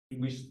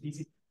distinguished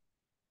physicist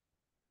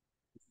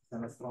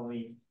and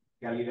astronomy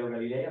Galileo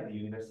Galilei at the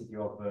University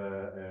of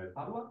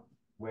Padua,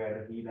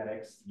 where he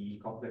directs the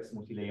Complex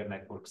Multilayer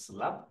Networks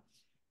Lab.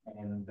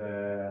 And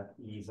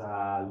he's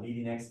a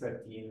leading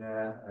expert in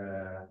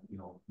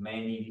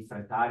many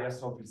different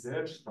areas of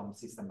research, from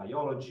system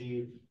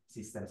biology,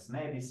 systems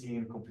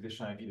medicine,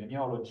 computational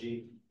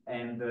epidemiology,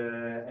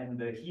 and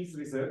his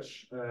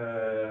research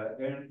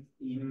earned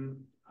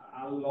him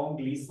a long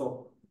list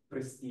of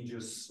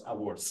prestigious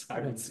awards,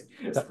 I would say.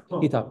 So,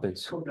 it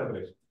happens.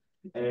 Congratulations.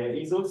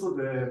 He's also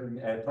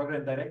the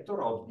program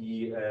director of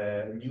the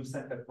new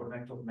Center for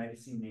Network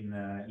Medicine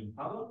in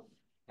Padua.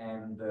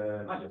 And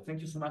Manlio,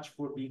 thank you so much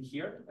for being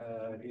here.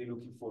 Really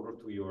looking forward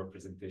to your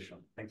presentation.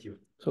 Thank you.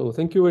 So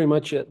thank you very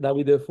much,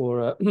 Davide,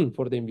 for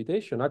for the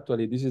invitation.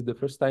 Actually, this is the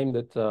first time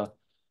that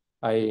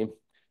I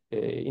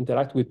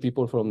interact with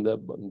people from the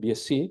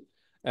BSc.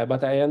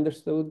 But I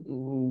understood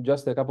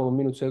just a couple of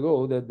minutes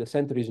ago that the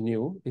center is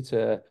new.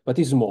 But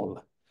it's small.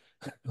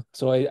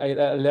 So I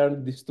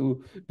learned these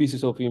two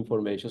pieces of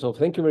information. So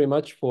thank you very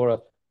much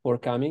for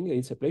coming.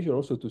 It's a pleasure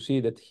also to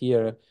see that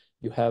here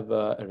you have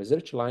a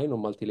research line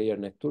on multi-layer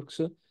networks.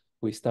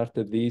 We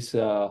started this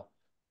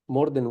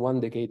more than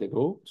 1 decade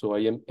ago. So I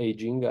am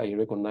aging. I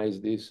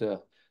recognize this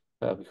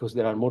because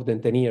there are more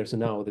than 10 years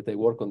now that I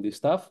work on this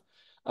stuff.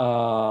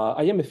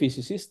 I am a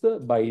physicist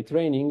by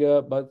training,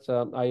 but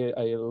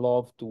I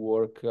love to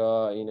work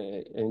in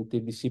an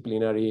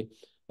interdisciplinary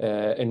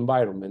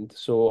environment.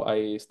 So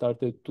I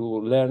started to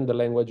learn the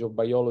language of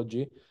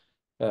biology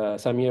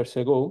some years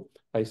ago.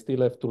 I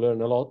still have to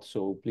learn a lot,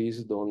 so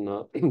please don't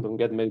don't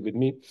get mad with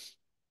me.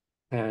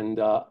 And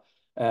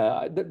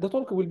the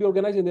talk will be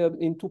organized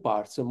in two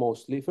parts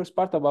mostly. First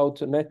part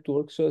about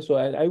networks. So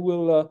I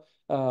will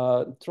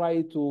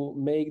try to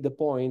make the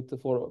point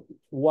for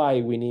why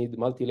we need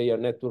multi-layer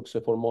networks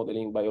for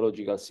modeling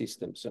biological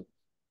systems.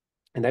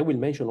 And I will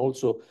mention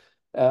also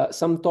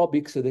some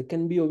topics that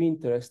can be of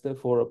interest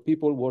for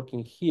people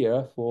working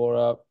here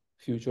for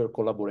future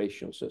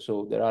collaborations.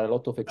 So there are a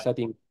lot of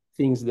exciting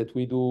things that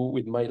we do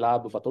with my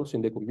lab, but also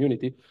in the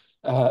community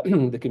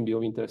that can be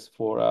of interest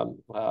for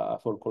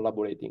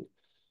collaborating.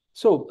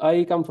 So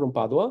I come from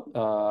Padua.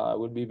 I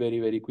will be very,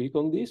 very quick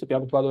on this.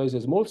 Padua is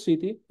a small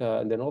city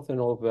in the northern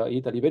of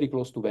Italy, very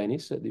close to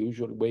Venice, the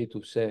usual way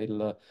to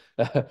sell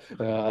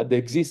the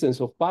existence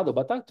of Padua.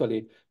 But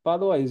actually,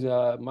 Padua is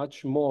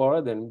much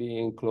more than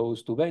being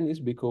close to Venice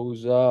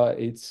because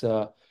it's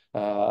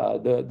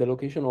the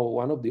location of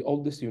one of the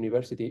oldest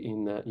universities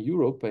in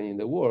Europe and in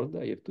the world,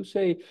 I have to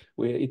say.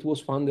 It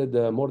was founded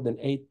more than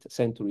 8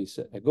 centuries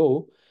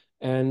ago.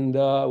 And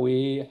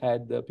we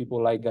had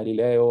people like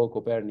Galileo,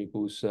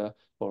 Copernicus,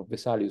 or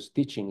Vesalius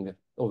teaching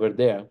over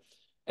there.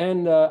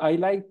 And I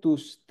like to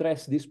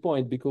stress this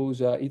point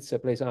because it's a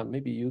place,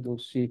 maybe you don't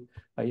see,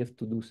 I have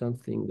to do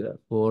something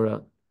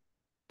to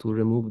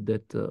remove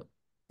that.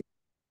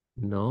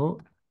 No,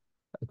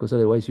 because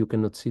otherwise you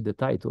cannot see the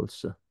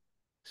titles.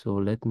 So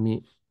let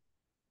me,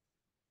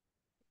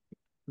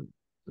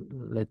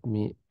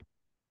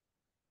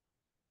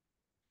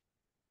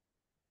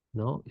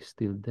 no, it's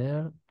still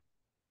there.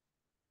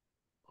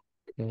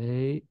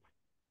 Okay,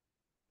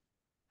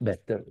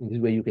 better. In this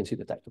way you can see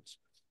the titles.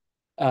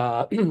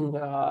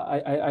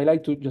 I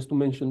like to just to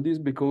mention this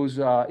because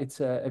it's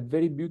a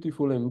very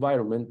beautiful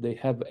environment. They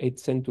have 8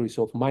 centuries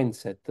of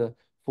mindset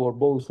for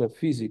both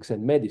physics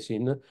and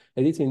medicine.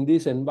 And it's in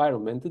this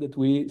environment that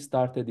we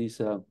started this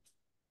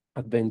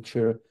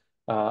adventure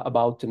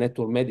about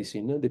network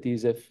medicine. That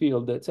is a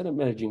field, it's an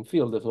emerging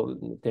field. So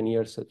 10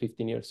 years,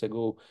 15 years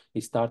ago,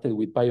 it started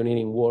with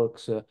pioneering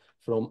works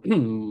from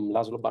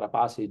Laszlo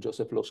Barapasi,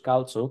 Joseph Lo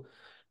Scalzo.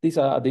 These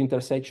are the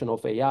intersection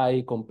of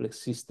AI,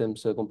 complex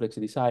systems,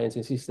 complexity science,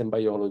 and system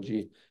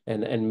biology,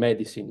 and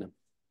medicine.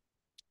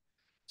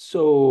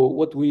 So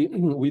what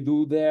we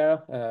do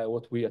there,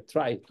 what we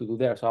try to do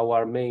there, so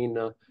our main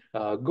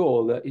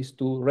goal is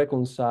to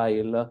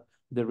reconcile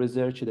the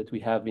research that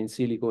we have in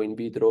silico, in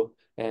vitro,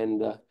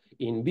 and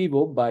in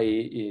vivo by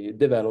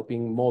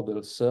developing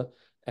models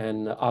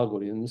and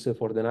algorithms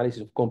for the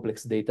analysis of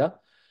complex data.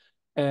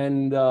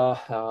 And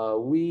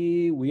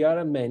we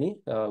are many.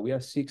 We are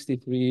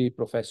 63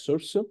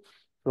 professors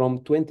from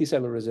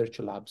 27 research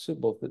labs,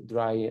 both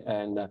dry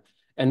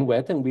and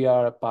wet. And we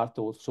are a part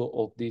also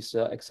of this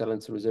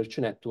Excellence Research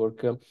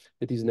Network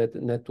that is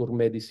Network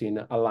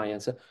Medicine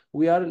Alliance.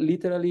 We are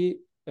literally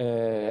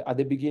at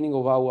the beginning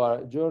of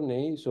our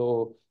journey.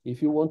 So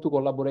if you want to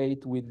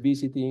collaborate with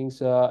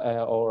visitings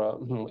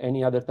or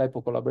any other type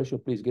of collaboration,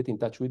 please get in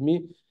touch with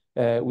me.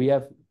 We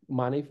have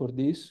money for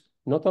this.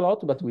 Not a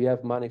lot, but we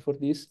have money for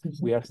this.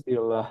 We are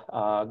still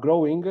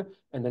growing,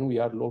 and then we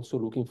are also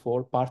looking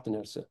for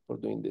partners for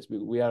doing this.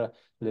 We are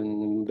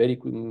very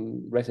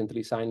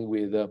recently signed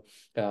with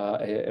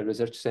a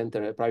research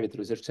center, a private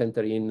research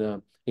center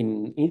in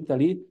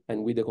Italy,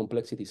 and with the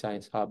Complexity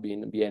Science Hub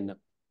in Vienna.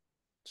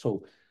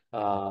 So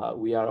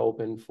we are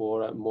open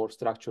for more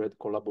structured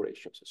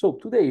collaborations. So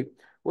today,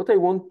 what I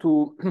want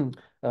to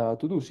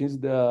do, since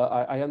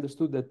I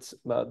understood that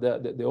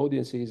the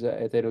audience is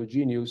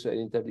heterogeneous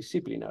and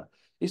interdisciplinary,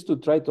 is to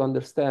try to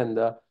understand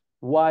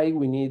why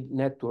we need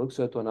networks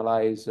to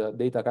analyze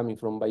data coming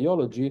from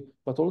biology,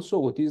 but also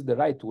what is the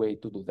right way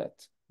to do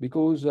that.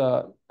 Because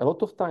a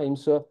lot of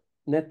times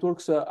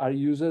networks are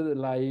used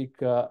like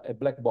a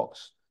black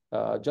box.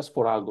 Just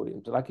for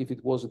algorithms, like if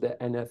it was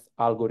the nth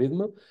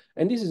algorithm.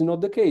 And this is not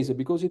the case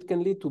because it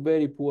can lead to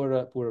very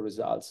poor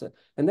results.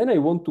 And then I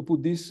want to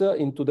put this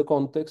into the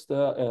context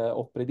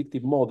of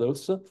predictive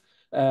models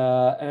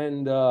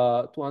and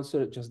to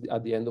answer just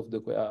at the end of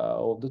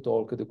the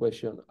talk, the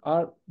question,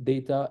 are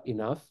data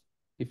enough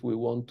if we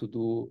want to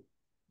do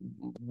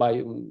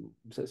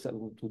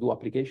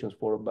applications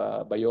for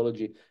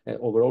biology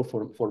overall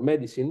for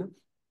medicine?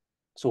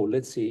 So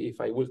let's see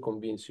if I will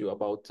convince you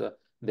about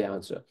the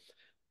answer.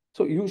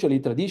 So usually,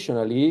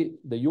 traditionally,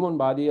 the human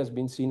body has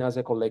been seen as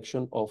a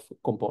collection of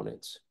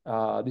components.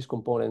 These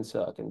components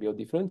can be of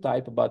different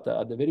type, but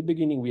at the very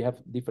beginning, we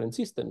have different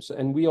systems.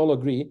 And we all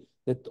agree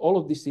that all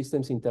of these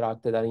systems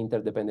interact and are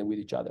interdependent with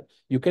each other.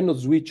 You cannot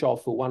switch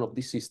off one of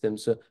these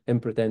systems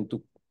and pretend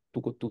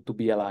to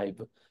be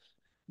alive.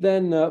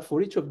 Then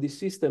for each of these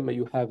systems,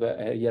 you have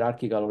a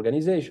hierarchical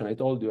organization. I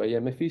told you I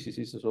am a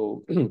physicist,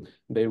 so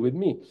bear with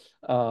me.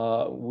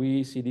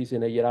 We see this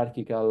in a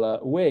hierarchical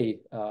way.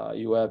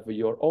 You have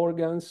your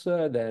organs,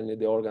 then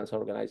the organs are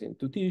organized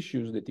into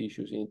tissues, the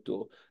tissues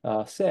into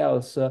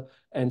cells,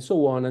 and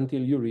so on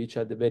until you reach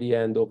at the very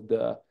end of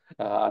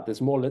at the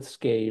smallest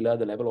scale,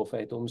 the level of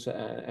atoms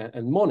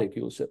and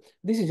molecules.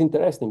 This is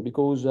interesting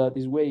because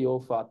this way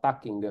of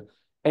attacking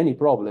any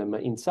problem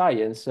in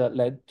science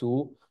led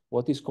to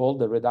what is called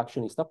the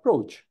reductionist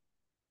approach.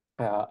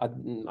 At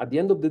the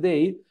end of the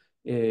day,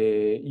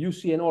 you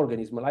see an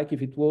organism like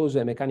if it was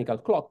a mechanical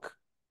clock,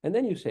 and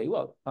then you say,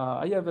 well,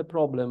 I have a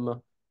problem.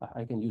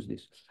 I can use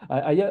this.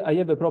 I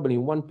have a problem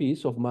in one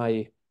piece of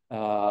my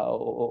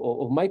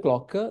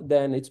clock,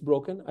 then it's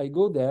broken. I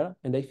go there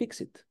and I fix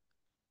it.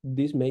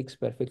 This makes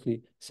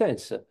perfectly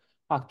sense.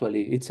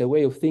 Actually, it's a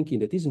way of thinking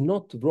that is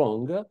not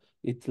wrong.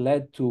 It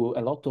led to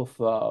a lot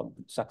of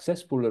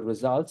successful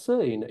results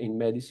in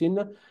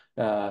medicine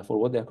for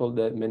what they call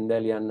the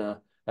Mendelian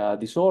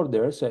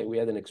disorders. We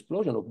had an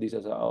explosion of these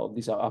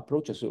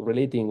approaches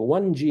relating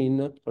one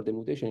gene or the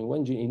mutation in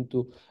one gene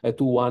into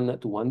to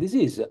one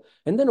disease.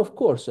 And then, of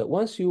course,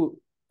 once you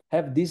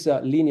have this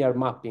linear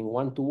mapping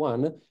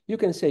one-to-one, you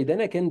can say, then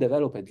I can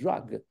develop a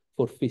drug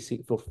for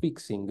fixing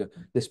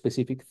the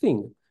specific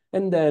thing.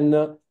 And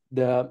then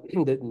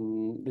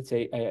let's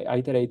say I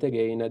iterate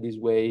again this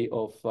way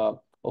of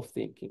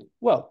thinking.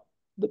 Well,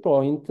 the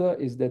point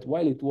is that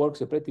while it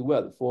works pretty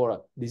well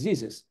for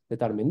diseases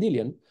that are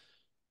Mendelian,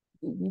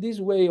 this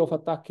way of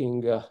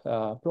attacking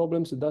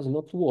problems does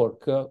not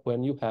work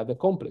when you have a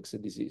complex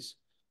disease,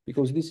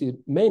 because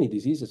many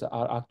diseases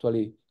are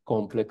actually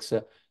complex.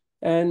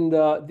 And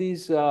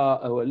this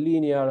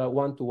linear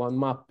one-to-one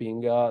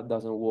mapping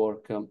doesn't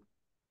work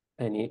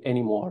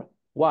anymore.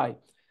 Why?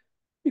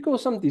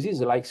 Because some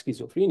diseases like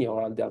schizophrenia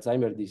or the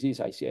Alzheimer's disease,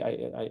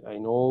 I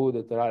know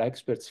that there are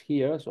experts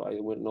here, so I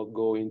will not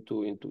go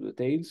into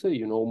details.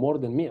 You know more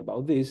than me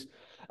about this.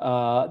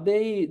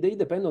 They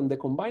depend on the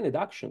combined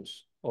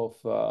actions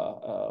of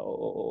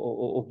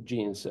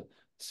genes.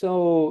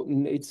 So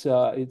it's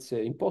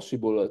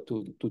impossible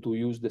to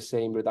use the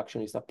same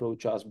reductionist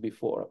approach as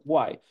before.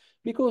 Why?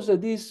 Because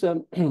these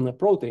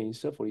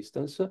proteins, for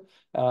instance,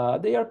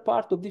 they are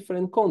part of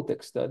different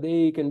contexts.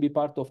 They can be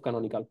part of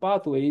canonical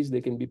pathways.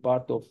 They can be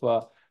part of,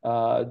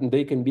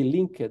 they can be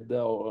linked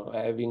or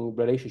having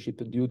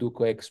relationship due to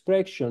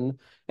co-expression.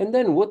 And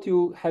then what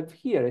you have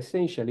here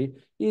essentially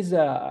is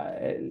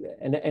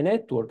a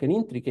network, an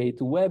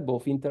intricate web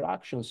of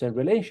interactions and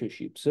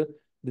relationships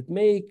that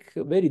make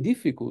very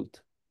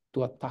difficult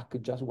to attack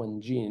just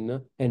one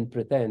gene and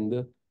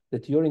pretend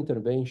that your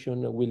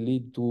intervention will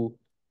lead to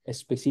a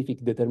specific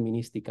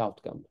deterministic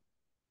outcome.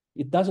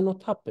 It does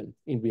not happen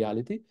in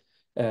reality.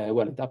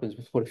 Well, it happens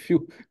for a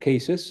few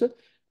cases.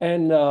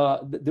 And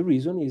the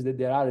reason is that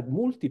there are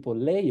multiple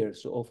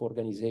layers of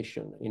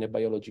organization in a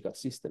biological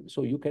system.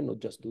 So you cannot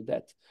just do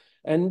that.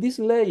 And these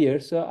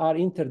layers are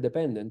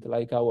interdependent,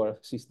 like our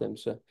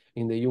systems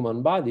in the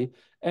human body.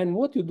 And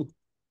what you do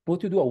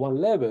at one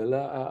level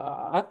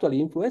actually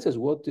influences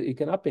what it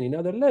can happen in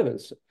other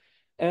levels.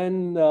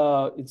 And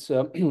it's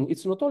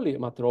not only a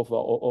matter of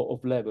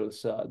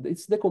levels.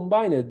 It's the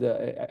combined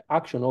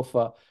action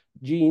of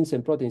genes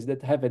and proteins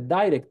that have a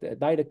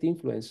direct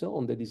influence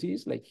on the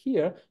disease, like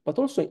here, but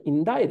also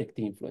indirect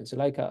influence,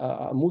 like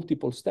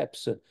multiple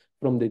steps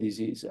from the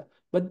disease.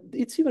 But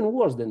it's even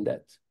worse than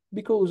that,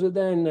 because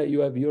then you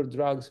have your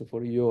drugs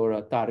for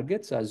your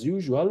targets, as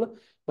usual,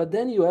 but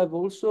then you have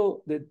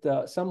also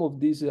that some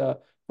of these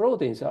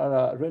proteins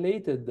are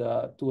related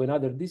to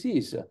another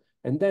disease.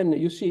 And then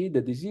you see the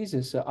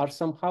diseases are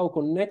somehow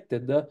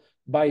connected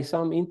by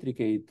some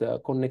intricate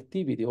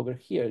connectivity over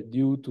here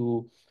due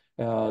to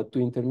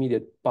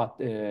intermediate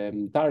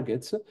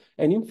targets.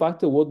 And in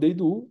fact, what they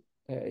do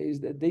is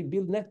that they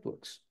build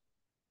networks.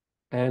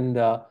 And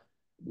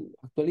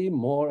actually,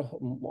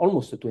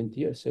 almost 20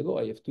 years ago,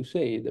 I have to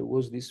say, there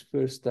was this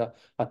first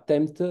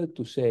attempt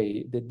to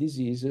say that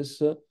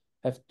diseases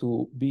have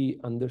to be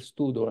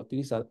understood or at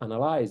least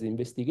analyzed,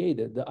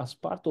 investigated as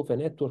part of a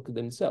network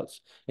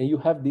themselves. And you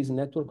have this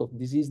network of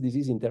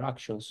disease-disease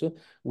interactions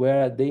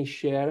where they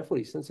share, for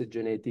instance, a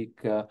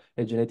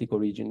genetic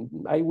origin.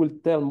 I will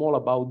tell more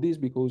about this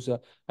because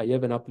I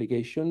have an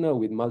application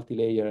with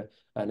multi-layer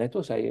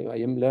networks. I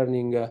am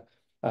learning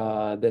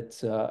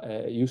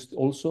that you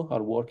also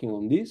are working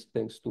on this,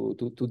 thanks to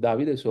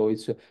Davide. So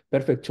it's a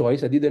perfect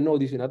choice. I didn't know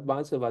this in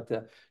advance, but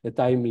a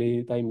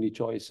timely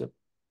choice.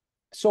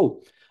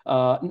 So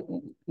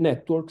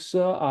networks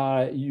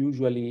are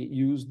usually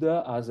used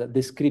as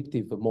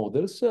descriptive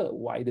models.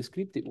 Why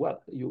descriptive?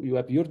 Well, you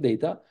have your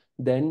data,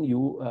 then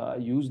you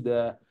use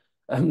the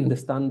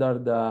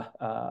standard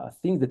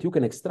things that you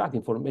can extract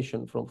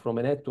information from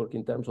a network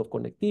in terms of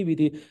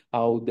connectivity,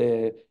 how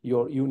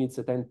your units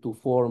tend to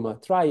form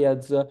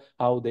triads,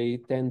 how they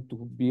tend to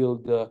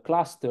build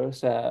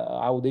clusters,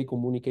 how they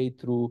communicate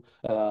through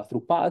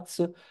paths,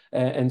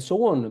 and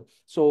so on.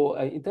 So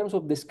in terms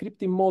of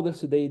descriptive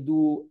models, they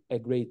do a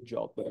great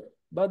job.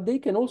 But they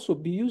can also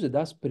be used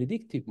as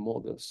predictive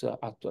models,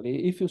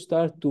 actually. If you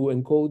start to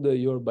encode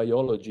your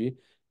biology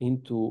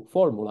into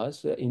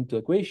formulas, into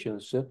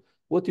equations,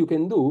 what you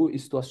can do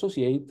is to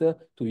associate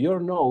to your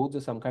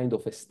nodes some kind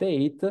of a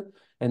state,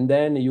 and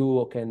then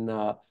you can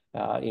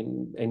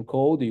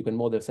encode, you can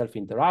model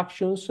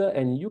self-interactions,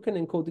 and you can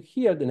encode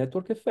here the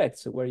network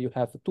effects, where you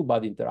have two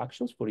body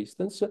interactions, for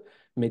instance,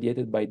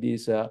 mediated by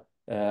this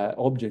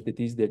object that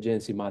is the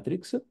agency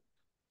matrix,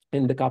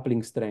 and the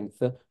coupling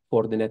strength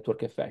for the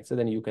network effects. And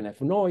then you can have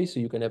noise,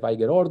 you can have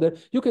higher order.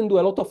 You can do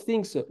a lot of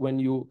things when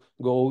you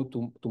go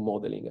to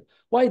modeling.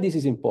 Why this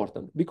is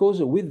important?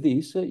 Because with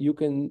this, you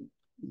can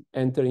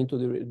enter into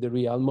the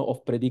realm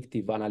of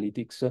predictive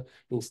analytics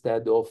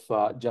instead of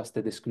just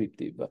a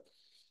descriptive.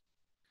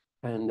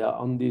 And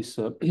on this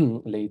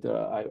later,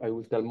 I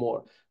will tell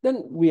more.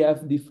 Then we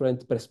have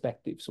different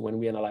perspectives when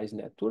we analyze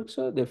networks.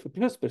 The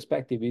first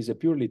perspective is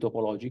purely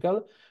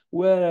topological,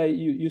 where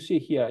you see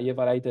here, I have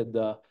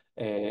highlighted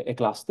a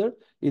cluster.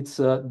 It's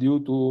due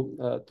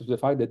to the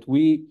fact that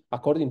we,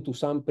 according to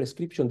some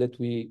prescription that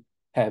we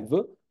have,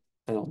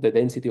 the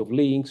density of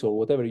links or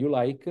whatever you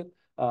like,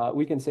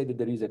 we can say that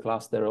there is a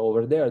cluster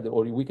over there,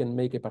 or we can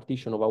make a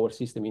partition of our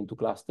system into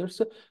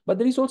clusters. But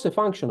there is also a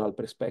functional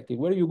perspective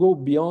where you go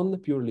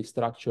beyond purely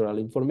structural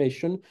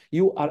information.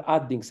 You are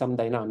adding some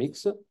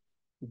dynamics.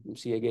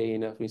 See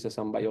again, for instance,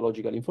 some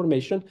biological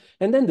information.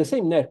 And then the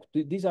same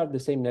these are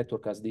the same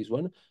network as this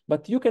one,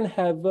 but you can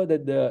have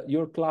that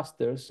your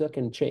clusters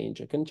can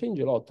change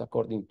a lot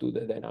according to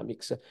the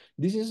dynamics.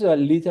 This is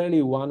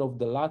literally one of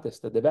the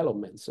latest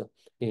developments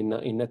in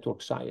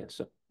network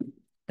science.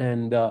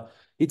 And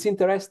it's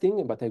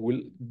interesting, but I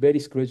will very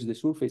scratch the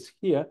surface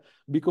here,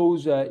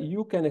 because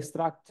you can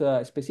extract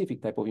a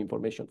specific type of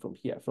information from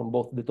here, from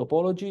both the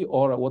topology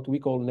or what we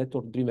call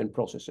network-driven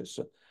processes.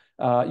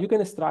 You can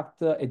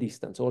extract a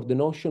distance or the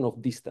notion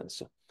of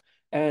distance.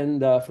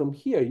 And from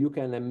here, you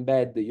can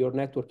embed your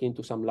network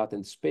into some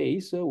latent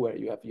space where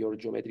you have your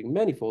geometric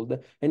manifold.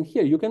 And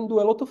here you can do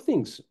a lot of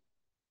things.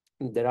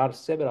 There are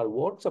several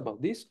works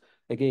about this.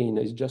 Again,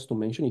 it's just to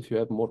mention, if you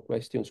have more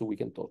questions, we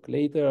can talk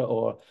later,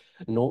 or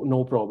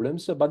no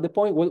problems. But the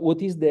point,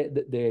 what is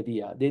the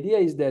idea? The idea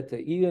is that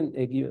even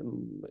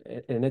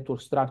a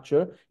network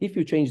structure, if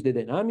you change the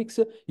dynamics,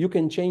 you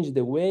can change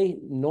the way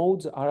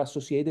nodes are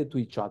associated to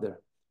each other.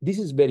 This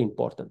is very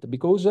important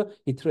because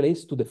it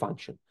relates to the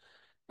function.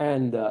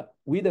 And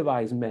we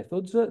devise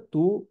methods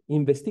to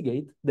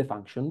investigate the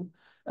function.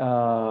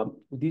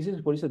 This is,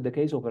 for instance, the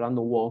case of a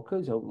random walk.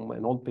 It's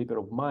an old paper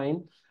of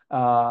mine,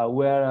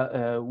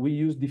 where we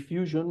use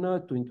diffusion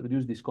to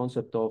introduce this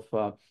concept of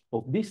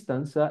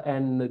distance,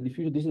 and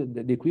diffusion. This is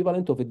the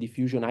equivalent of a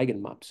diffusion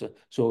eigenmaps.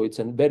 So it's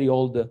a very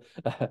old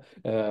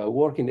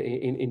work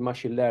in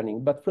machine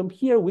learning. But from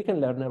here, we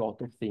can learn a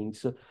lot of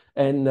things.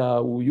 And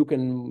you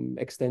can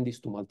extend this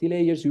to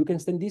multi-layers. You can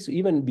extend this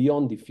even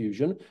beyond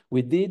diffusion.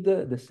 We did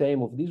the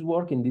same of this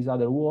work in this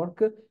other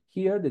work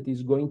here that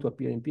is going to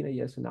appear in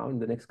PNAS now in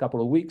the next couple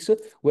of weeks,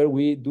 where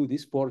we do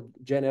this for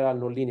general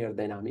nonlinear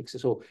dynamics.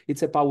 So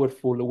it's a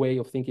powerful way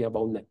of thinking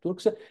about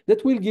networks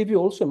that will give you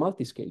also a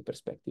multi-scale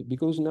perspective,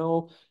 because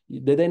now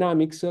the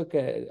dynamics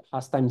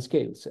has time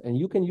scales, and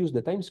you can use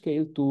the time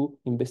scale to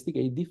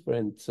investigate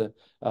different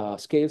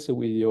scales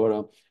with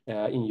your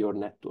in your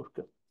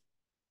network.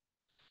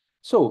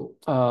 So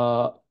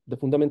the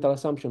fundamental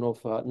assumption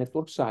of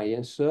network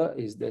science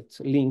is that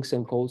links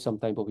encode some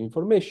type of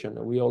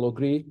information. We all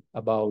agree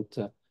about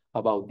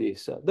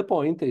this. The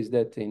point is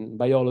that in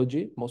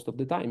biology, most of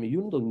the time,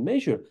 you don't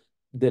measure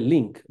the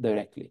link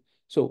directly.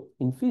 So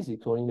in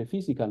physics or in a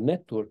physical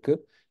network,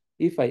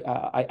 if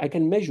I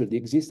can measure the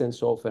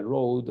existence of a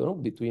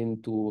road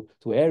between two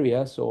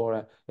areas,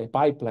 or a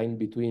pipeline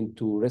between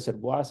two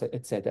reservoirs,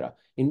 etc.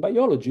 In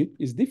biology,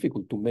 it's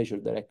difficult to measure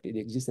directly the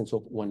existence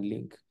of one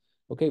link.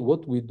 Okay,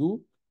 what we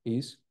do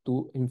is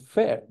to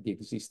infer the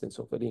existence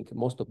of a link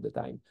most of the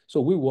time. So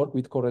we work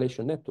with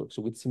correlation networks,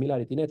 with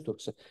similarity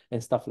networks,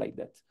 and stuff like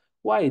that.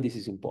 Why this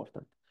is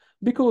important?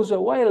 Because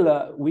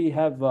while we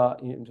have,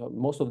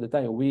 most of the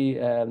time, we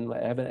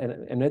have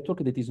a network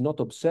that is not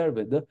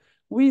observed,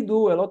 we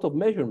do a lot of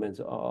measurements.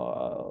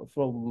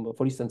 For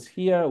instance,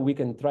 here, we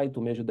can try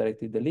to measure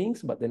directly the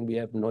links, but then we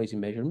have noisy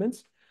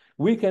measurements.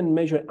 We can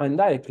measure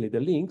indirectly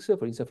the links,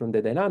 for instance, from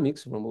the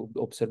dynamics, from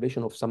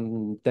observation of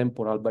some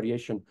temporal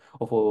variation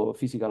of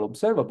physical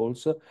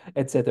observables,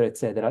 etc.,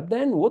 etc.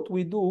 Then what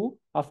we do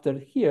after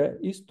here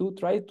is to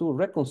try to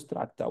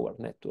reconstruct our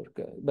network.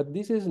 But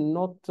this is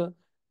not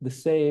the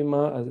same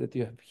as that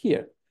you have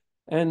here.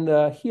 And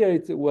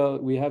here, well,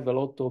 we have a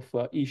lot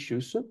of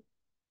issues.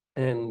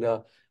 And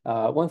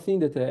one thing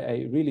that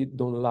I really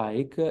don't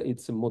like,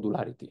 it's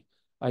modularity.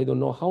 I don't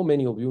know how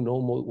many of you know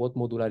what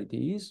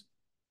modularity is.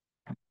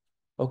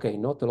 Okay,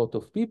 not a lot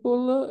of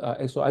people,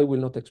 so I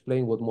will not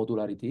explain what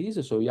modularity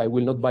is, so I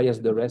will not bias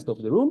the rest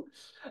of the room.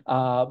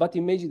 But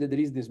imagine that there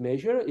is this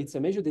measure. It's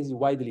a measure that is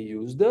widely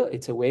used.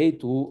 It's a way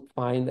to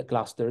find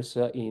clusters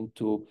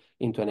into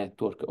a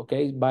network,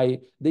 okay,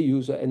 by the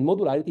use, and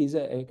modularity is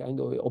a kind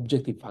of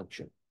objective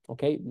function,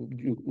 okay?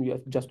 You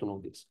have just to know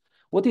this.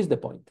 What is the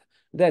point?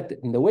 That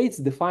in the way it's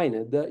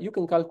defined, you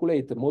can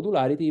calculate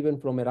modularity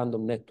even from a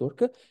random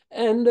network,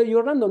 and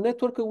your random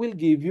network will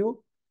give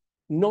you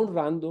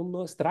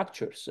non-random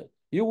structures.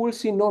 You will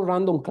see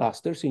non-random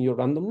clusters in your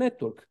random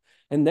network.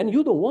 And then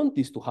you don't want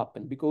this to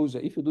happen, because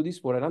if you do this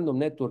for a random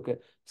network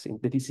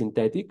that is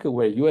synthetic,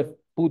 where you have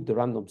put the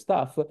random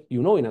stuff,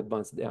 you know in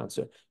advance the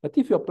answer. But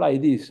if you apply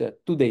this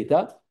to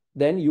data,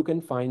 then you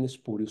can find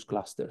spurious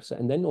clusters.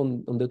 And then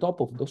on the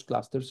top of those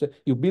clusters,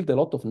 you build a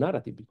lot of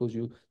narrative, because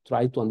you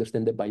try to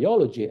understand the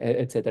biology,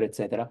 etc.,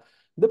 etc.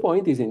 The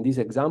point is, in this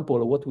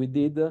example, what we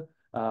did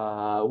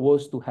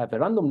was to have a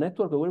random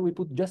network where we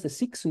put just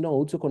 6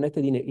 nodes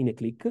connected in a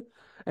click.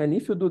 And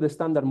if you do the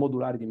standard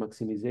modularity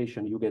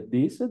maximization, you get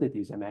this, that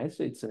is a mess.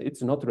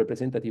 It's not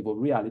representative of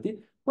reality.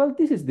 Well,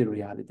 this is the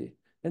reality.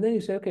 And then you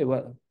say, okay,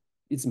 well,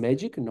 it's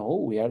magic. No,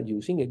 we are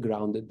using a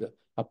grounded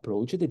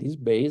approach that is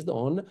based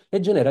on a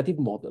generative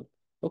model.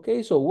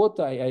 Okay, so what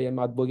I am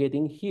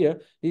advocating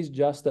here is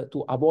just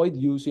to avoid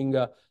using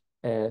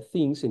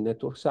things in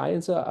network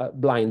science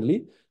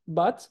blindly,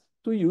 but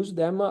to use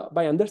them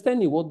by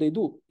understanding what they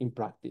do in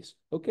practice.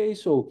 Okay,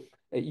 so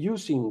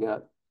using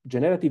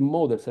generative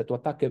models to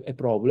attack a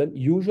problem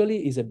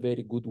usually is a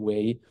very good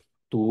way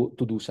to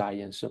do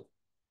science,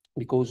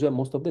 because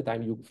most of the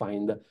time you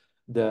find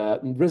the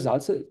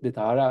results that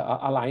are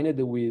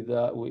aligned with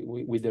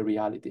the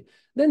reality.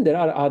 Then there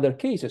are other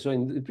cases. So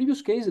in the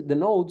previous case, the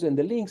nodes and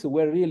the links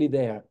were really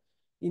there.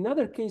 In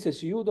other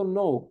cases, you don't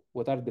know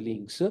what are the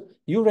links.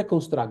 You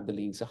reconstruct the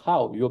links.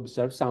 How? You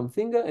observe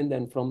something, and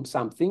then from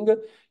something,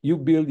 you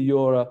build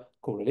your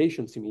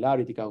correlation,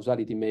 similarity,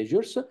 causality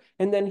measures.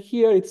 And then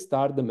here it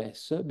starts the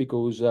mess,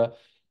 because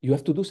you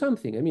have to do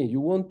something. I mean,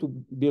 you want to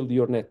build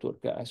your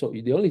network. So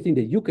the only thing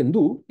that you can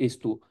do is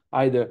to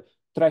either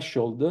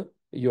threshold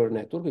your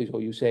network. So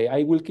you say,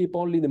 I will keep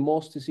only the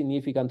most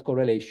significant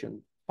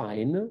correlation.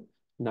 Fine.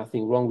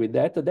 Nothing wrong with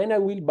that. Then I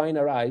will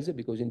binarize,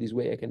 because in this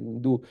way I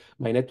can do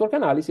my network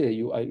analysis.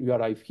 You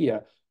arrive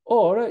here.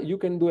 Or you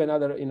can do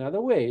another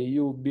way.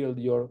 You build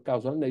your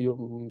causal,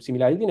 your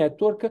similarity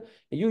network.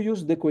 You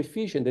use the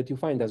coefficient that you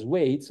find as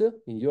weights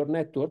in your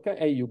network,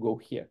 and you go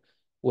here.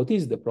 What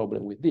is the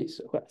problem with this?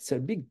 Well, it's a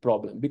big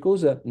problem,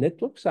 because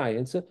network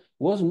science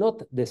was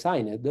not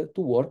designed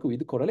to work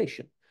with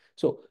correlation.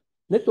 So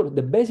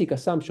the basic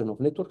assumption of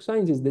network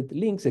science is that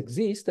links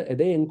exist and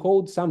they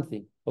encode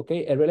something,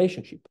 okay, a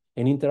relationship,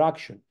 an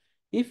interaction.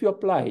 If you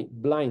apply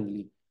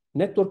blindly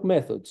network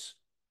methods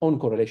on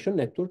correlation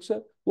networks,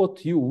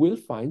 what you will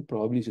find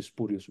probably is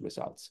spurious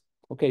results.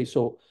 Okay,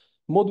 so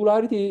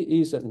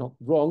modularity is not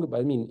wrong, but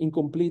I mean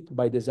incomplete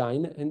by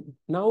design. And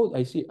now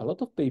I see a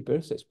lot of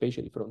papers,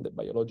 especially from the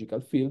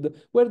biological field,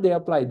 where they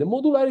apply the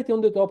modularity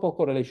on the top of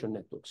correlation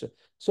networks.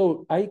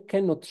 So I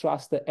cannot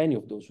trust any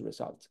of those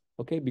results,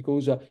 okay?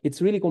 Because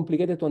it's really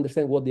complicated to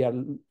understand what they are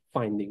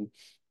finding.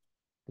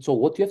 So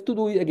what you have to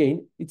do,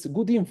 again, it's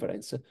good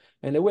inference.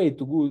 And a way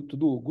to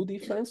do good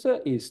inference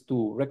is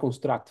to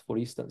reconstruct, for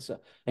instance,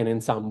 an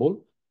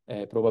ensemble,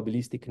 a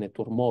probabilistic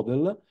network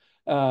model,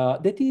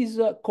 that is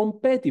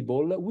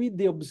compatible with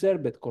the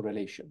observed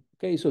correlation.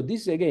 Okay, so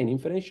this is again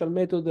inferential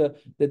method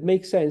that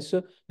makes sense,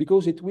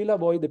 because it will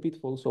avoid the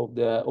pitfalls of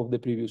the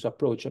previous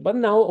approach. But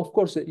now, of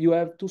course, you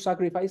have to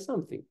sacrifice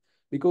something,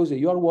 because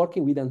you are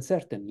working with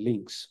uncertain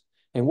links,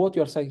 and what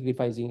you are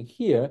sacrificing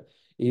here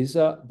is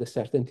the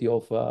certainty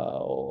of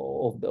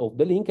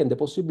the link and the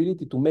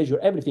possibility to measure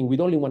everything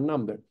with only one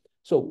number.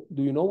 So,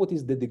 do you know what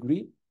is the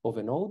degree of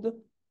a node?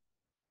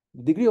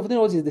 The degree of the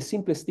nodes is the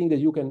simplest thing that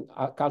you can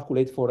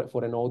calculate for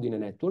a node in a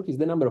network, is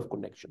the number of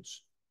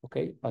connections,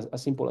 okay?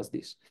 As simple as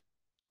this.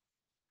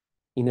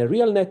 In a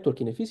real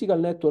network, in a physical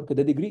network,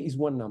 the degree is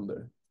one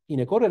number. In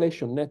a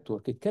correlation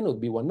network, it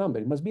cannot be one number.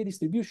 It must be a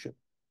distribution.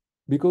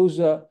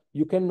 because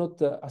you cannot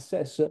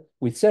assess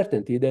with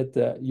certainty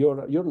that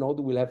your node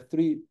will have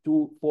 3,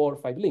 2, 4,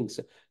 5 links.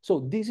 So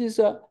this is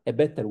a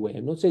better way.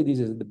 I'm not saying this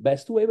is the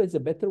best way, but it's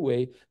a better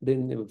way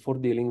than for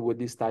dealing with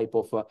this type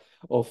of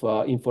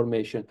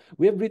information.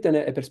 We have written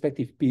a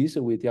perspective piece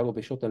with Tiago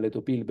Peixoto and Leto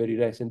Pil very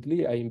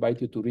recently. I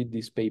invite you to read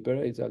this paper.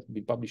 It's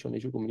been published on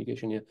Nature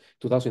Communication in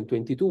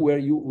 2022, where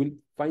you will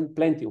find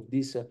plenty of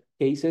these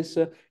cases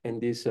and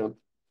these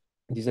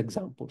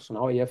examples.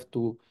 Now I have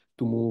to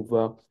move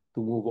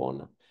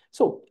on.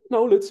 So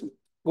now let's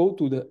go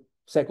to the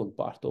second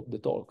part of the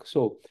talk.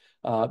 So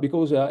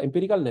because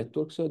empirical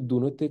networks do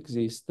not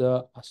exist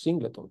as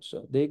singletons,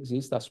 they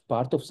exist as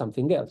part of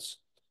something else.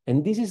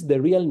 And this is the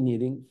real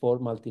needing for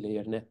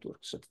multi-layer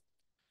networks.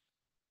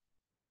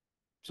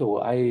 So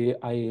I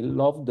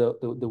love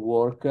the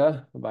work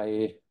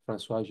by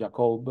Francois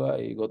Jacob.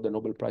 He got the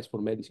Nobel Prize for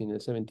Medicine in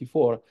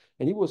 '74,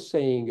 and he was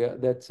saying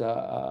that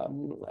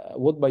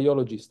what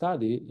biology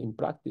study in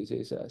practice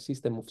is a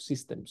system of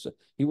systems.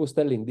 He was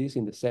telling this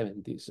in the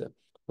 '70s.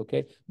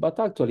 Okay, but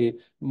actually,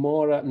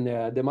 more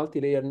the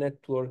multi-layer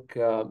network,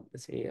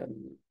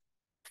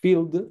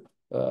 field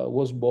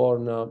was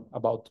born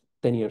about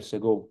 10 years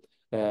ago.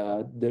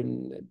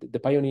 The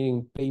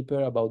pioneering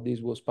paper about this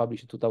was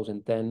published in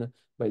 2010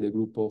 by the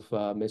group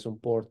of Mason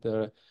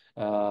Porter,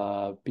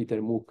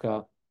 Peter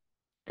Mucha,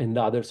 and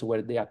others,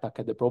 where they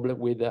attacked the problem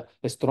with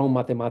a strong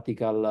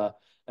mathematical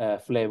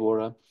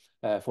flavor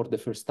for the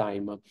first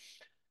time.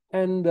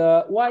 And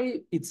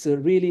why it's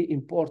really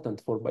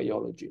important for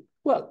biology?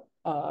 Well,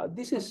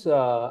 this is,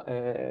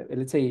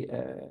 let's say,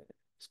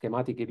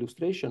 schematic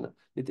illustration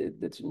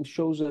that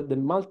shows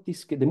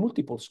the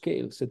multiple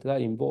scales that are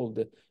involved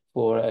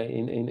for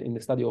in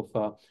the study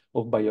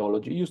of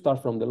biology. You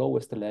start from the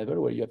lowest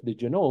level where you have the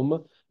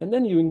genome, and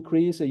then you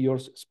increase your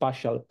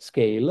spatial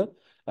scale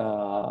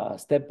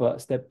step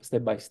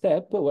by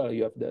step, where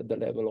you have the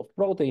level of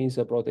proteins.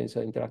 Proteins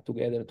interact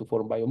together to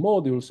form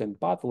biomodules and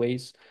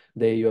pathways.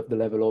 Then you have the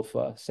level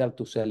of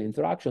cell-to-cell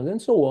interactions, and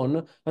so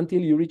on,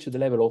 until you reach the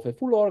level of a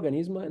full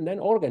organism, and then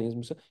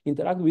organisms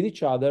interact with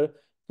each other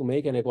to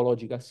make an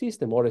ecological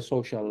system or a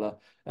social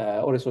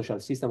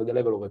system at the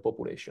level of a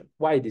population.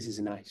 Why this is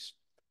nice?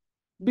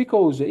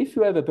 Because if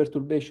you have a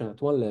perturbation at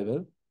one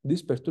level,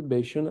 this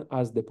perturbation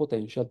has the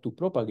potential to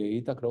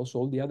propagate across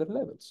all the other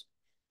levels.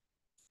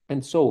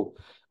 And so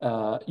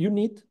you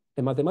need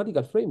a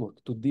mathematical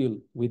framework to deal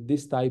with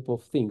this type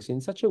of things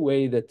in such a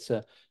way that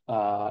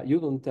you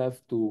don't have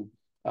to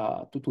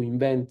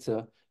invent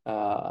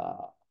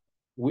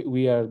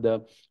weird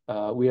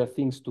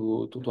things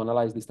to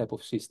analyze this type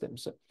of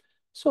systems.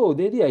 So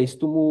the idea is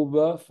to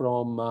move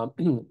from,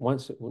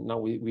 once now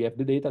we have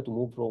the data, to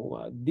move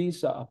from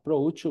this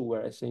approach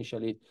where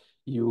essentially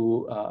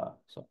you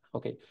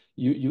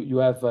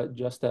have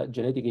just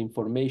genetic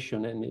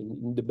information,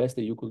 and the best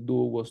that you could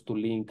do was to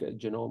link a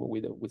genome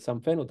with some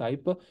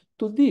phenotype,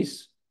 to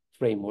this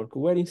framework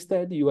where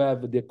instead you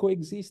have the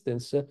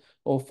coexistence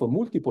of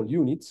multiple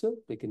units.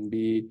 They can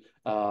be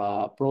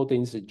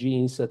proteins,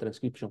 genes,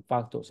 transcription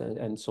factors,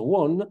 and so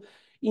on,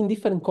 in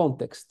different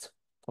contexts.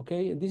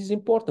 Okay, this is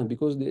important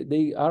because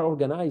they are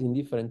organized in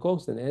different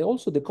contexts, and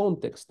also the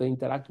context, they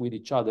interact with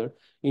each other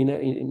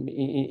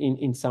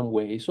in some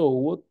way. So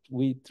what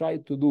we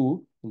tried to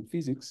do in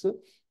physics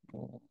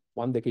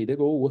 1 decade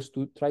ago was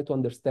to try to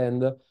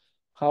understand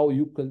how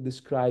you can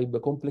describe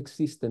complex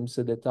systems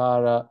that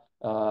are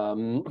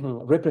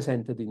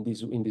represented in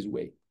this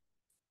way.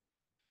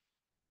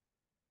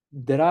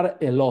 There are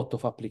a lot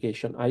of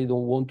applications. I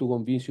don't want to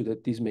convince you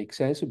that this makes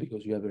sense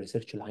because you have a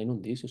research line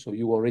on this, so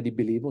you already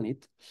believe on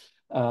it.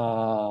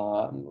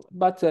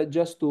 But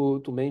just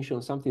to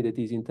mention something that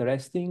is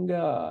interesting,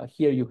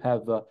 here you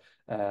have,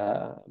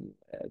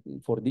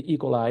 for the E.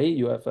 coli,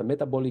 you have a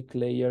metabolic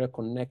layer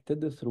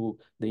connected through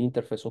the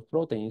interface of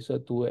proteins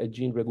to a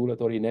gene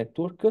regulatory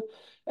network.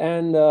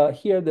 And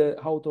here the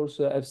authors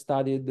have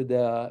studied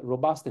the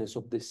robustness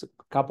of this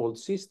coupled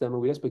system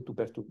with respect to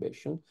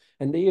perturbation.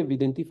 And they have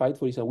identified,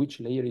 for example, which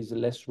layer is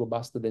less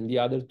robust than the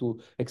other to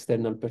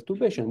external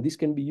perturbation. This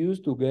can be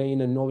used to gain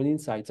novel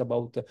insights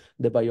about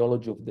the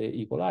biology of the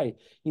E. coli.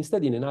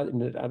 Instead, in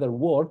another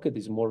work that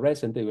is more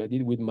recent that I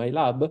did with my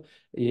lab,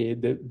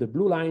 the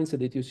blue lines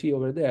that you see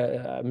over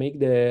there are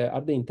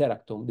the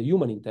interactome, the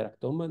human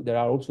interactome. There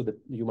are also the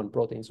human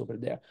proteins over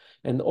there.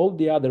 And all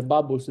the other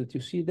bubbles that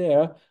you see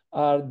there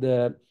are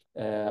the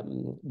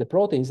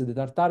proteins that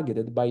are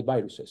targeted by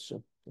viruses.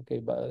 Okay,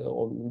 but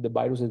the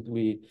viruses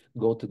we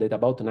got that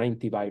about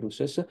 90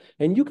 viruses,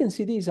 and you can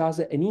see this as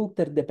an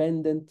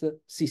interdependent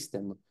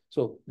system.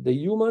 So the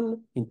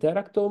human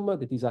interactome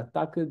that is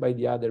attacked by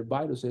the other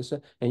viruses,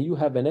 and you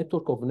have a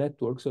network of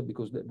networks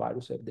because the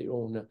viruses have their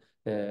own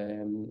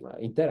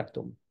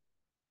interactome.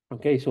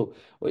 Okay, so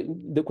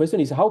the question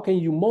is, how can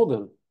you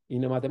model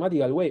in a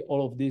mathematical way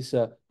all of this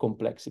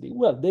complexity?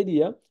 Well, the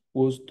idea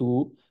was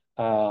to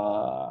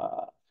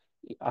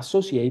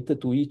associate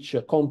to each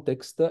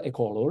context a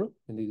color,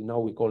 and now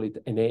we call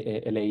it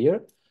a layer,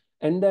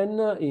 And then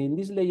in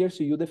these layers,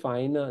 you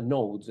define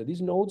nodes.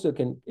 These nodes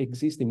can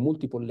exist in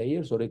multiple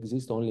layers or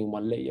exist only in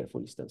one layer, for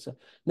instance.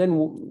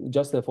 Then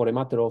just for a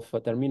matter of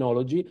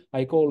terminology,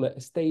 I call a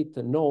state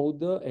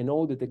node a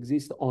node that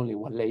exists only in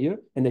one layer,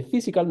 and a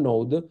physical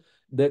node,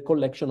 the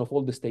collection of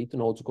all the state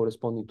nodes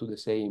corresponding to the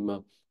same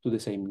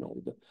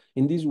node.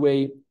 In this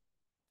way,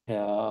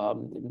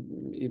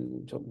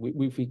 so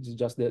we fix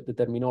just the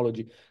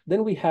terminology.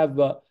 Then we have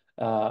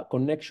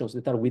connections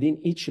that are within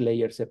each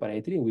layer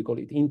separately, and we call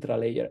it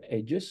intra-layer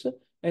edges,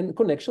 and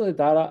connections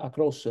that are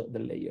across the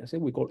layers,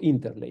 and we call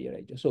interlayer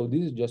edges. So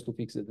this is just to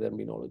fix the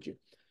terminology.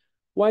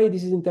 Why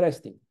this is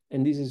interesting?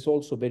 And this is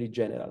also very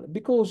general,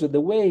 because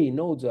the way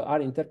nodes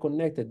are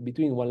interconnected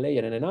between one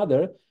layer and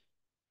another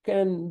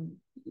can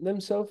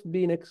themselves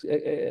be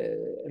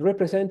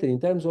represented in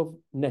terms of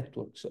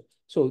networks.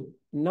 So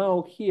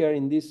now here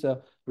in this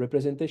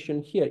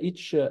representation here,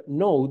 each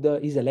node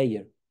is a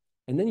layer.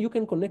 And then you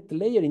can connect the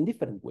layer in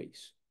different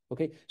ways.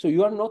 Okay, so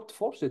you are not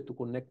forced to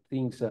connect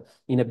things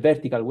in a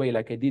vertical way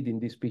like I did in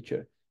this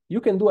picture. You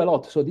can do a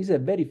lot. So this is a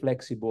very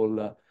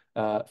flexible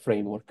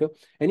framework.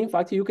 And in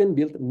fact, you can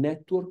build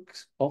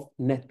networks of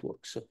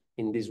networks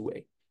in this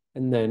way.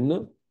 And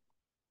then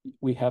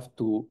we have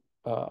to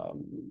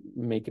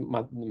make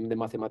the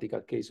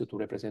mathematical case to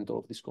represent all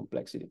of this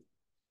complexity.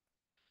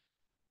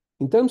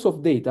 In terms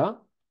of data,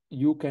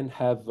 you can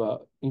have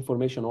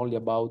information only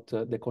about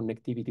the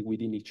connectivity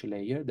within each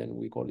layer. Then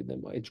we call it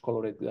them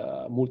edge-colored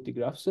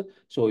multigraphs.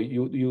 So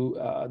you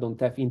don't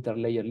have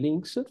interlayer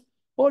links,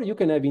 or you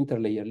can have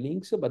interlayer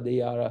links, but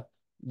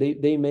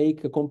they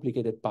make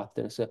complicated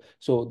patterns.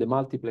 So the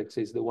multiplex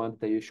is the one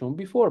that you shown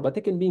before, but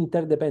they can be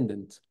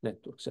interdependent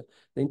networks.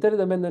 The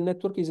interdependent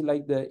network is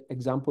like the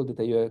example that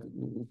I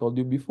told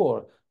you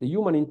before. The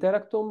human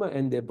interactome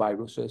and the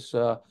viruses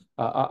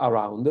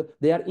around,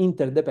 they are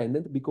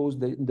interdependent because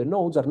the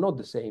nodes are not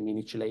the same in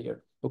each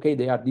layer. Okay,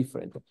 they are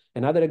different.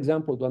 Another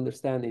example to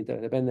understand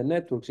interdependent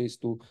networks is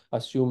to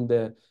assume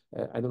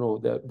I don't know,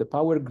 the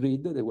power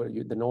grid, where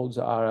the nodes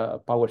are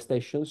power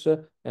stations,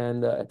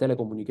 and a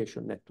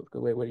telecommunication network,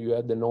 where you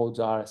have the nodes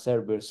are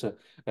servers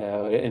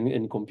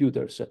and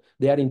computers.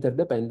 They are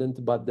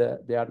interdependent, but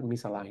they are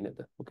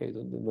misaligned. Okay,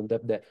 they don't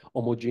have the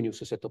homogeneous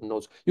set of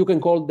nodes. You can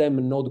call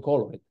them node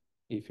colored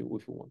if you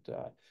want,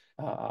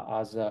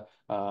 as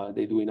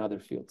they do in other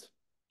fields.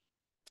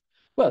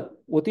 Well,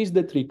 what is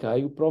the trick?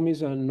 I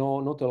promise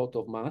no, not a lot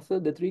of math.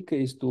 The trick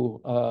is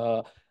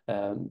to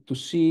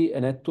see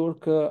a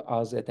network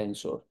as a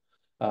tensor.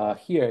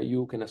 Here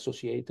you can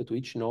associate to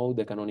each node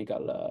the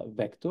canonical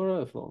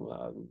vector from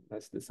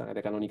that's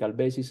the canonical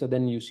basis.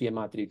 Then you see a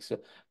matrix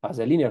as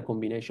a linear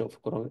combination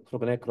of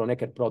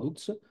Kronecker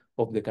products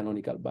of the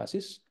canonical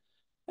basis.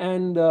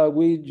 And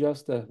we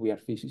are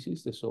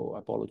physicists, so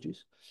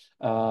apologies.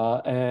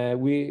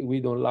 We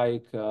don't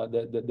like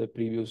the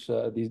previous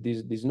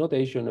this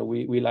notation.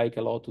 We like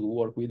a lot to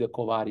work with the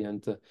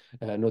covariant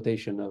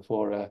notation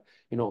for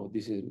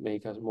this is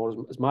make us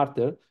more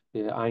smarter.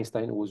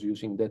 Einstein was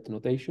using that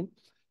notation,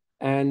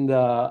 and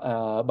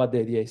but the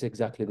idea is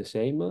exactly the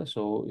same.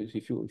 So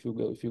if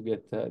you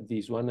get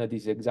this one,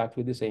 this is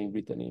exactly the same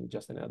written in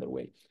just another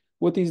way.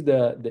 What is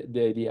the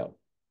idea?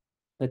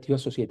 That you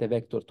associate a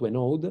vector to a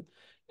node,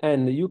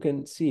 and you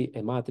can see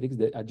a matrix,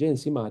 the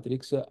adjacency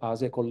matrix,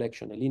 as a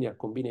collection, a linear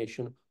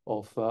combination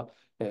of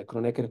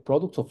Kronecker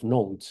products of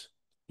nodes.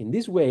 In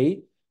this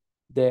way,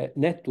 the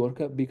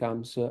network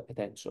becomes a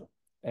tensor.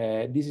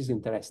 This is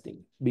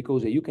interesting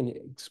because you can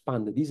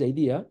expand this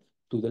idea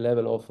to the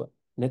level of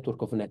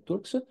network of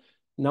networks.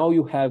 Now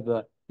you have,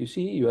 you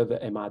see, you have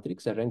a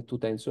matrix, a rank 2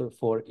 tensor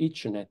for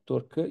each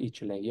network,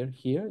 each layer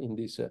here in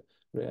this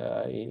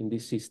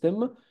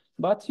system.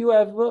 But you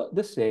have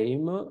the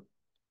same,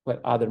 well,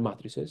 other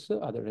matrices,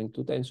 other rank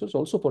 2 tensors,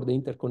 also for the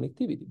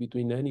interconnectivity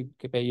between any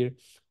pair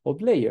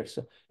of layers.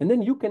 And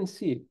then you can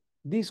see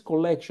this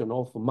collection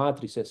of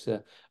matrices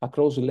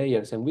across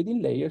layers and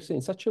within layers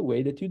in such a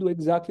way that you do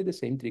exactly the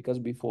same trick as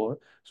before.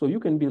 So you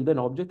can build an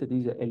object that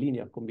is a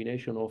linear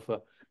combination of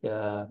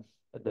the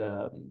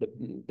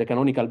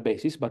canonical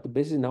basis, but the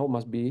basis now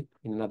must be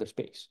in another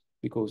space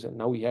because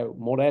now we have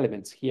more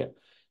elements here.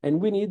 And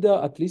we need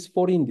at least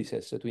 4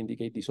 indices to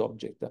indicate this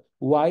object.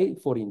 Why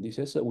 4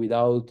 indices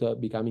without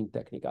becoming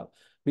technical?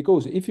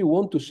 Because if you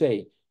want to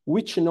say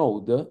which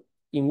node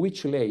in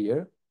which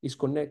layer is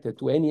connected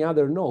to any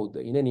other node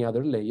in any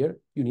other layer,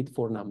 you need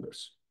 4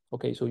 numbers.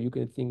 Okay, so you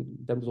can think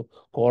in terms of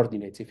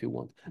coordinates if you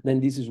want. Then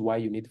this is why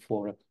you need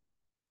 4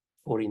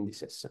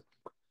 indices.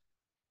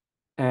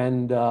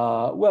 And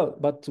well,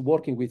 but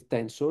working with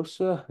tensors,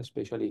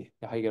 especially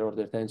the higher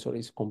order tensor,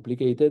 is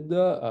complicated,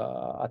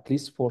 at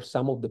least for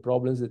some of the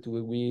problems that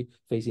we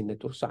face in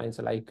network science,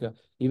 like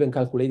even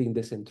calculating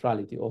the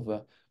centrality of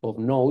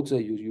nodes.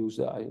 You use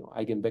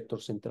eigenvector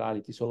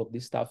centralities, all of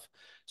this stuff.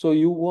 So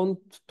you want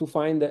to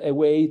find a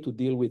way to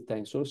deal with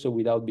tensors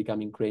without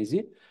becoming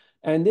crazy.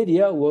 And the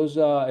idea was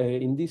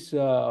in this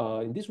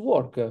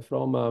work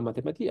from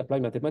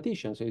applied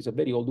mathematicians. It's a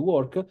very old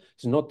work.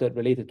 It's not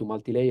related to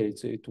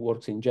multilayer. It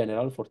works in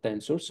general for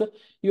tensors.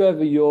 You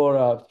have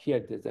your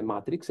here there's a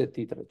matrix at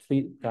 3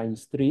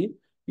 times 3.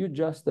 You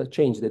just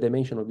change the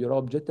dimension of your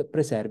object,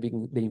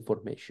 preserving the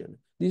information.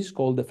 This is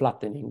called the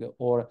flattening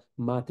or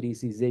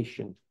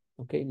matricization.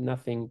 Okay,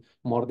 nothing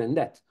more than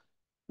that.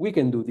 We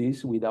can do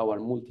this with our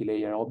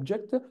multi-layer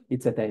object.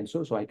 It's a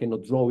tensor, so I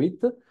cannot draw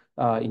it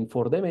in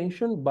 4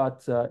 dimensions,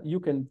 but you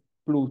can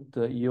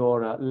put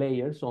your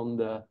layers on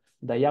the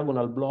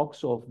diagonal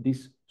blocks of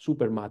this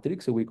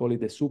supermatrix. We call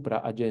it the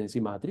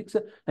supra-adjacency matrix,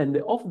 and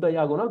the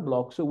off-diagonal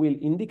blocks will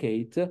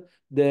indicate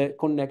the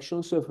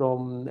connections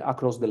from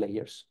across the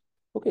layers.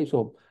 Okay,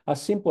 so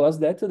as simple as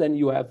that, then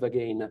you have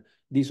again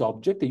this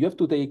object. You have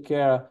to take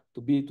care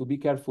to be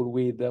careful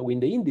with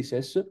the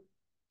indices,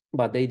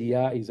 but the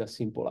idea is as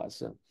simple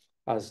as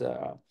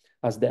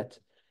that.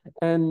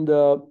 And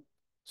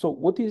so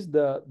what is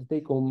the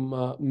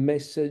take-home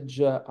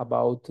message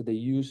about the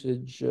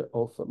usage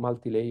of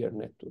multi-layer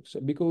networks?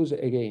 Because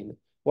again,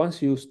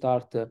 once you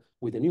start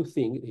with a new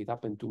thing, it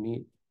happened to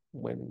me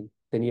when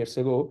 10 years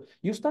ago,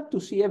 you start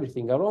to see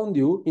everything around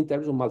you in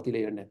terms of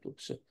multi-layer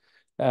networks.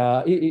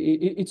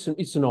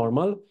 It's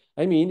normal.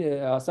 I mean,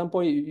 at some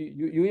point,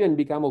 you even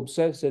become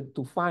obsessed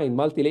to find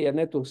multi-layer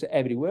networks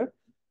everywhere.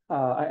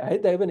 I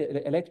had even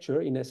a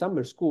lecture in a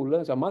summer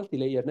school, so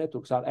multi-layer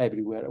networks are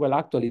everywhere. Well,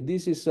 actually,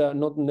 this is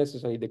not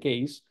necessarily the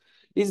case.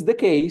 It's the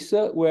case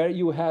where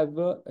you have,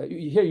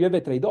 here you have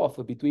a trade-off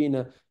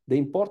between the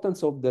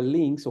importance of the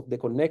links, of the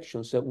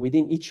connections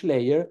within each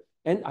layer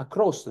and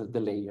across the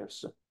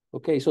layers.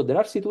 Okay, so there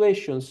are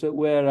situations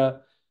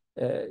where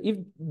if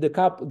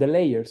the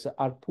layers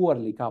are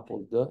poorly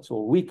coupled,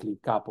 so weakly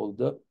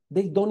coupled,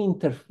 they don't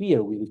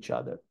interfere with each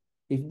other.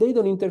 If they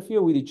don't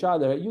interfere with each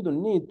other, you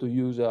don't need to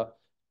use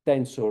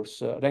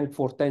tensors, rank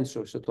 4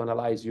 tensors to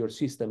analyze your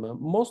system.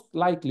 Most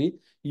likely,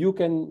 you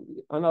can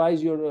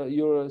analyze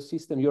your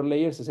system, your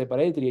layers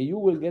separately, and you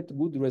will get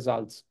good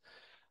results.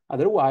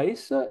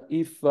 Otherwise,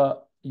 if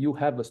you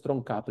have a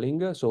strong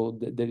coupling, so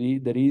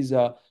there is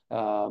an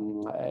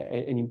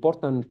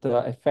important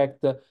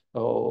effect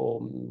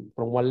from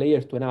one layer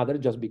to another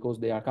just because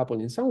they are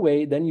coupled in some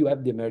way, then you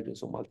have the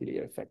emergence of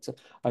multi-layer effects.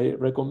 I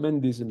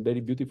recommend this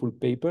very beautiful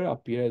paper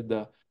appeared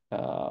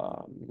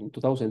in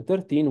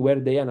 2013, where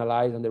they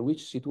analyze under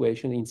which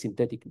situation in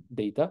synthetic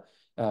data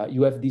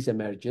you have this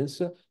emergence.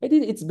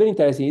 It's very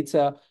interesting. It's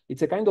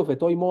a kind of a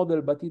toy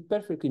model, but it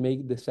perfectly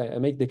make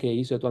the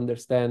case to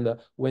understand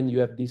when you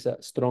have this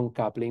strong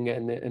coupling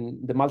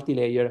and the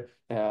multi-layer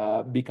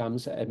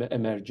becomes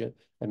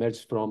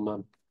emerges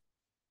from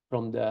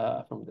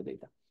the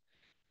data.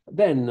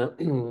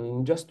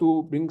 Then, just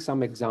to bring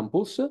some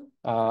examples,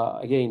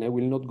 again, I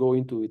will not go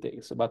into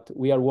details, but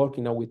we are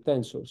working now with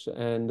tensors,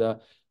 and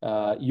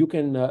you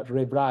can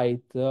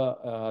rewrite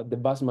the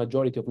vast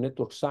majority of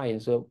network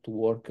science to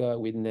work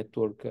with the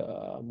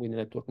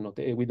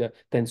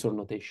tensor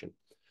notation.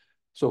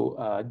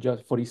 So,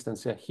 just for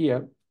instance,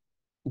 here,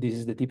 this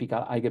is the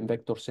typical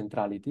eigenvector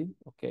centrality,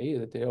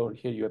 okay?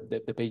 Here you have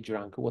the page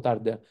rank. What are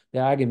the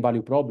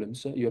eigenvalue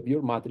problems? You have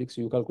your matrix,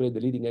 you calculate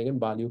the leading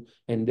eigenvalue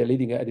and the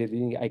leading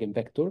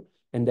eigenvector,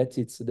 and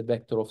it's the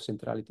vector of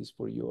centralities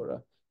for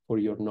your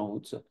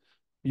nodes.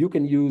 You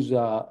can use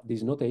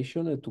this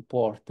notation to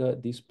port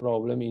this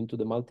problem into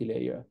the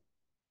multi-layer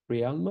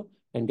realm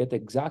and get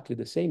exactly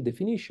the same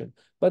definition.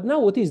 But now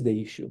what is the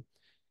issue?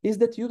 Is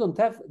that you don't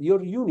have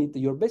your unit,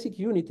 your basic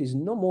unit is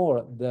no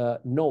more the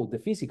node, the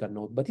physical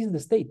node, but is the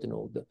state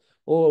node,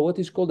 or what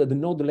is called the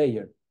node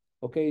layer.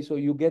 Okay, so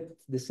you get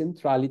the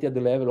centrality at the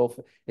level of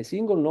a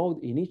single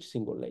node in each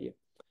single layer.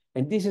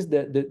 And this is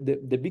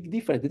the big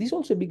difference. This is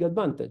also a big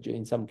advantage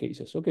in some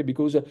cases, okay,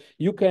 because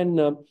you can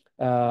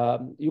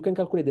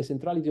calculate the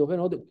centrality of a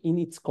node in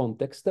its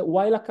context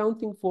while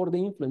accounting for the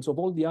influence of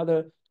all the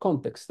other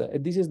contexts.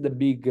 And this is the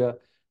big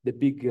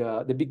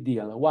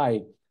deal.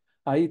 Why?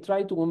 I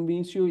try to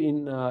convince you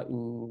in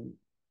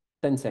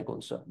 10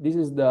 seconds. This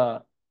is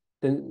the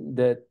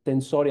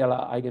tensorial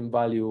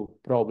eigenvalue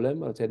problem,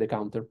 let's say the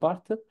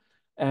counterpart,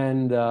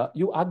 and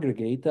you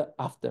aggregate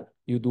after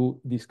you do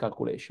this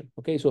calculation.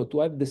 Okay, so to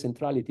have the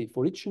centrality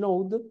for each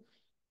node,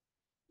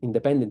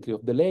 independently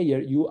of the layer,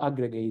 you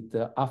aggregate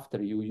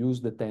after you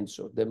use the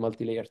tensor, the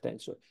multi-layer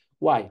tensor.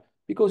 Why?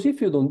 Because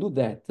if you don't do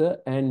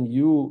that and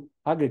you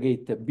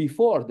aggregate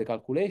before the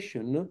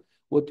calculation,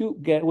 what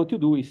you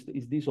do is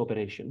this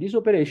operation. This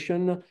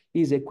operation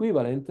is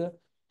equivalent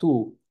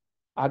to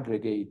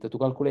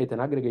calculate an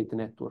aggregate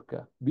network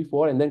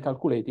before and then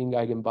calculating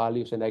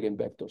eigenvalues and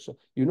eigenvectors.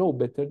 You know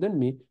better than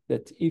me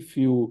that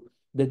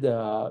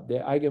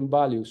the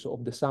eigenvalues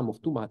of the sum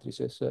of two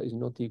matrices is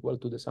not equal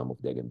to the sum of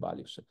the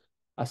eigenvalues.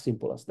 As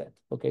simple as that,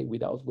 okay,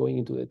 without going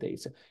into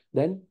details.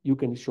 Then you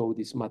can show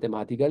this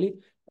mathematically,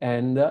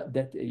 and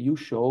that you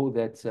show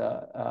that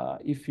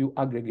if you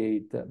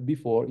aggregate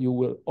before, you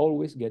will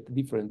always get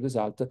different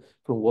result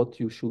from what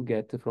you should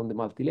get from the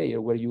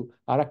multi-layer, where you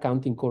are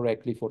accounting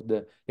correctly for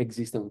the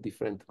existence of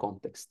different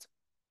contexts.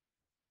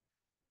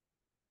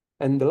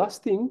 And the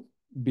last thing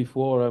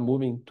before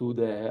moving to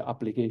the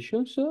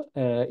applications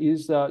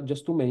is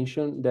just to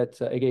mention that,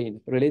 again,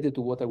 related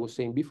to what I was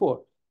saying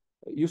before,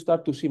 you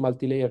start to see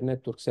multi-layer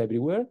networks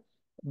everywhere,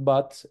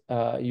 but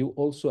you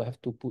also have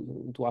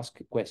to ask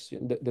a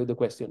question, the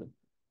question,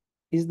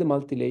 is the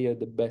multi-layer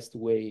the best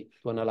way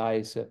to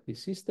analyze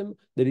this system?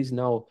 There is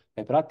now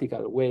a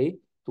practical way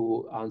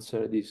to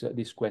answer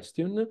this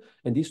question,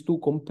 and is to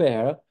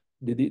compare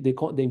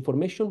the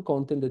information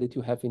content that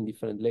you have in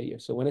different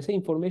layers. So when I say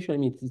information, I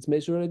mean it's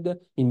measured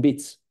in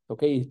bits,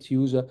 okay? It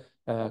uses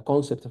a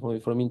concept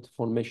from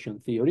information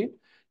theory.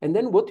 And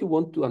then what you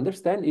want to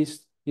understand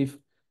is if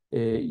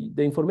the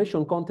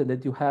information content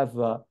that you have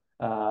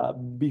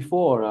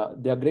before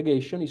the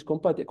aggregation is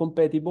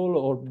compatible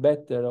or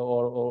better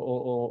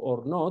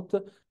or not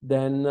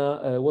than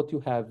what you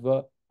have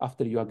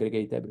after you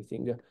aggregate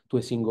everything to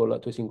a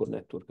single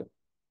network.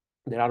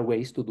 There are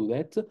ways to do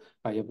that.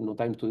 I have no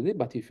time to do it,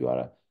 but if you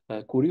are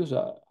curious,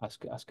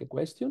 ask a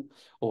question,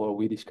 or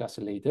we discuss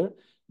later.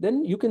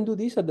 Then you can do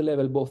this at the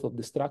level both of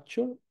the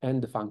structure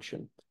and the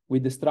function.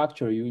 With the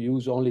structure, you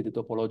use only the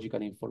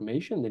topological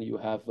information, then you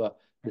have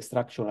the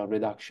structural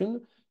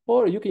reduction,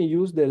 or you can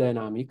use the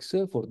dynamics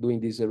for doing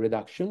this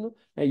reduction,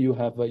 and you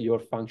have your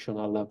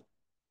functional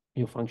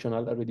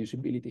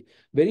reducibility.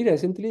 Very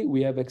recently,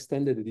 we have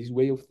extended this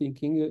way of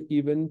thinking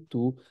even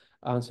to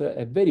answer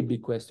a very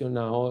big question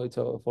now. It's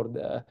for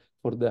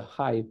the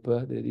hype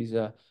that is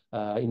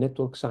in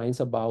network science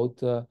about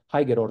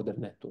higher order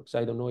networks.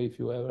 I don't know if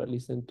you ever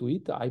listened to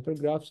it,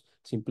 hypergraphs,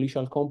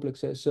 simplicial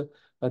complexes,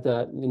 but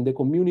in the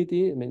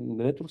community, I mean,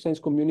 the network science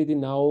community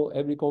now,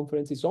 every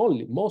conference is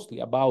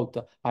mostly about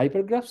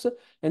hypergraphs,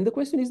 and the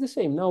question is the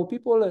same. Now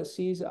people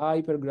see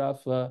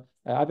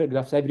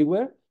hypergraphs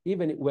everywhere,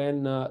 even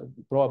when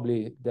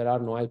probably there are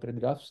no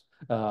hypergraphs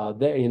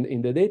there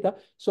in the data.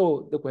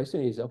 So the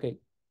question is, okay,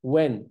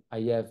 when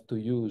I have to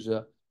use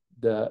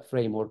the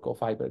framework of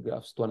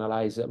hypergraphs to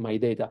analyze my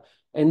data?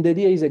 And the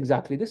idea is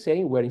exactly the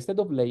same, where instead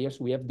of layers,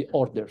 we have the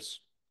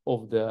orders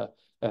of your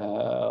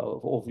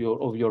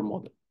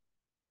model.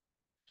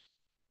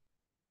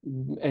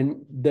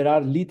 And there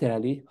are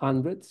literally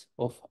hundreds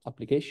of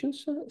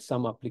applications.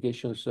 Some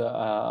applications,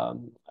 so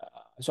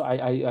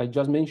I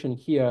just mentioned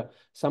here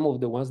some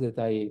of the ones that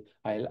I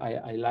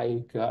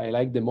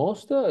like the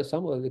most.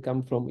 Some of them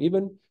come from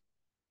even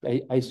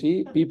I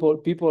see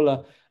people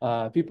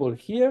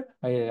here.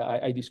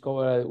 I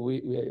discover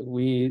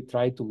we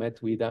tried to meet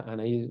with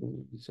Anais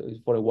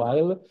for a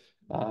while,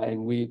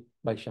 and we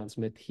by chance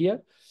met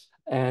here.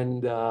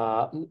 And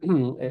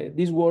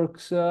these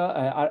works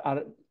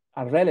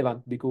are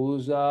relevant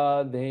because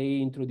they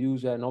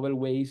introduce novel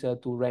ways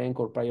to rank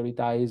or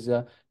prioritize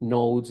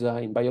nodes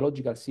in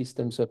biological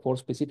systems for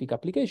specific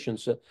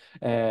applications,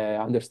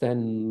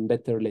 understand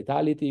better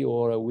lethality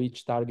or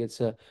which targets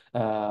to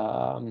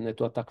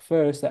attack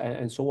first,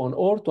 and so on,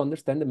 or to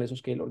understand the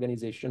mesoscale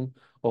organization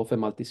of a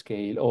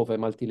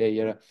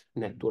multi-layer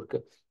network.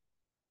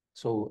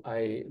 So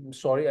I'm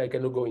sorry, I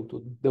cannot go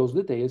into those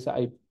details.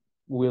 I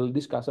will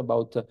discuss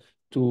about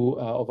two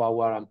of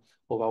our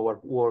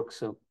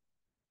works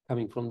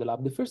coming from the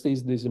lab. The first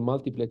is this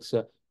multiplex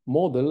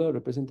model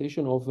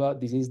representation of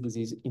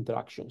disease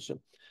interactions.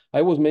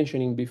 I was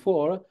mentioning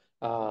before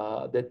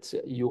that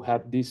you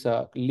have these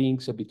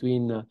links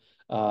between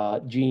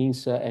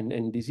genes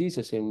and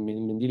diseases and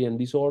Mendelian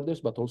disorders,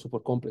 but also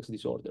for complex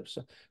disorders.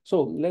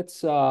 So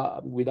let's,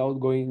 without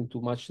going into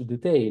much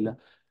detail,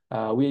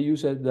 we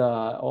used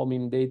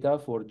OMIM data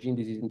for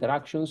gene-disease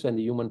interactions and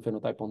the human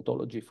phenotype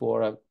ontology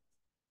for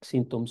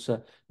symptoms,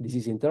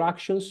 disease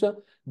interactions.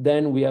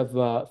 Then we have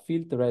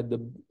filtered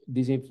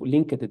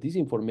linked this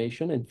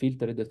information and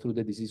filtered through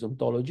the disease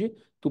ontology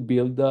to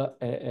build a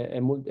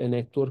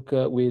network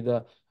with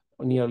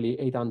nearly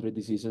 800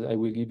 diseases. I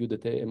will give you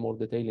more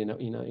detail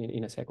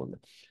in a second.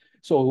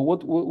 So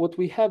what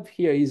we have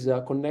here is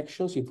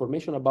connections,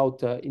 information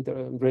about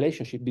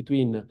relationship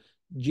between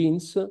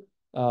genes,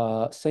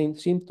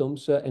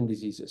 symptoms, and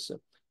diseases.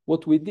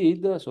 What we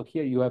did, so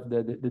here you have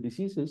the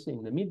diseases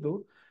in the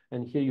middle,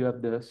 and here you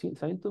have the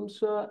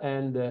symptoms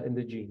and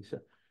the genes.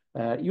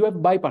 You have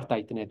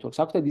bipartite networks.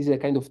 Actually, this is a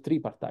kind of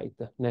tripartite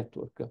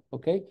network,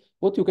 okay?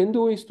 What you can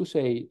do is to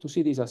see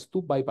this as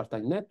two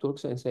bipartite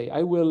networks and say,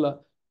 I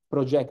will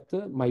project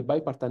my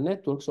bipartite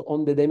networks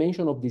on the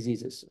dimension of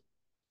diseases,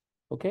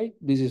 okay?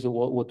 This is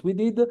what we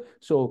did.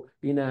 So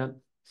in a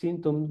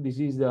symptom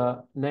disease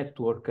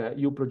network,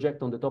 you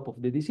project on the top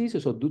of the disease.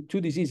 So two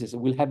diseases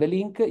will have a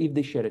link if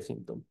they share a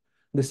symptom.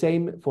 The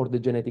same for the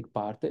genetic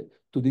part.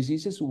 Two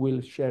diseases will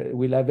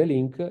have a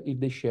link if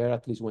they share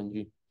at least one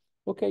gene.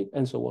 Okay,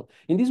 and so on.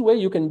 In this way,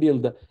 you can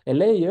build a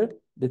layer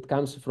that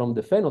comes from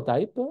the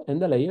phenotype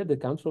and a layer that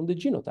comes from the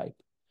genotype.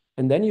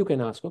 And then you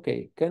can ask,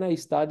 okay, can I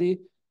study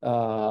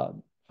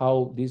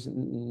how these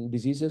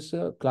diseases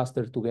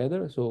cluster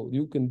together? So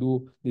you can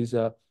do this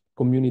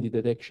community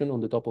detection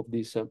on the top of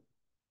this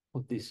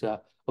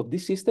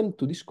system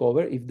to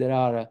discover if there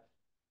are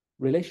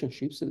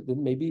relationships that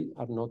maybe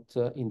are not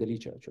in the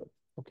literature.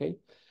 Okay,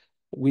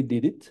 we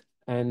did it,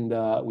 and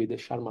with the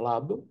Sharma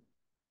lab,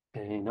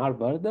 in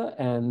Harvard.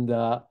 And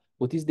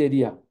what is the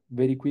idea?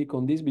 Very quick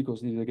on this,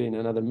 because this is again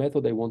another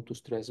method I want to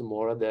stress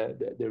more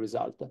the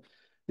result.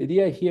 The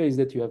idea here is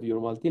that you have your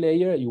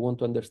multi-layer. You want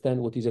to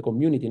understand what is a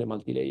community in a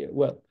multi-layer.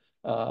 Well,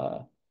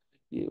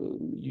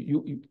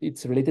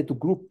 it's related to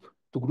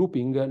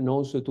grouping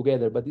nodes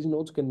together, but these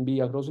nodes can be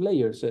across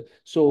layers.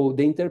 So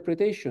the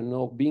interpretation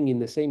of being in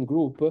the same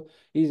group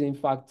is in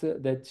fact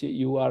that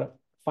you are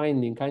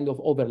finding kind of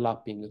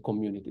overlapping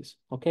communities,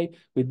 okay?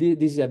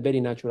 This is a very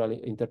natural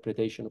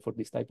interpretation for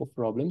this type of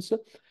problems.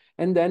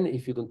 And then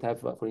if you don't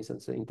have, for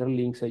instance,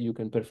 interlinks, you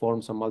can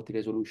perform some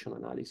multi-resolution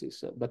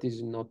analysis, but this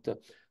is not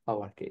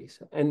our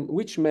case. And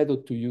which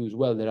method to use?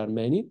 Well, there are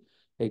many.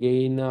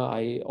 Again,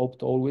 I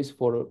opt always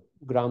for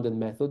grounded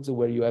methods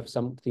where you have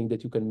something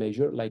that you can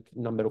measure, like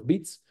number of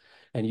bits,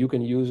 and you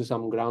can use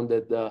some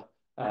grounded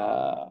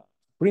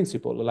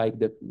principle, like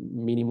the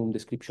minimum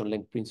description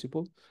length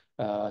principle,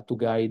 to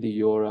guide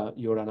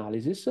your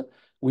analysis.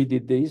 We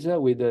did this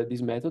with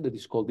this method that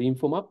is called the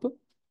InfoMap.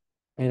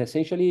 And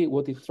essentially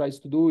what it tries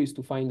to do is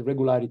to find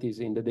regularities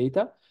in the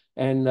data,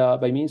 and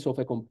by means of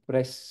a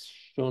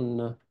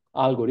compression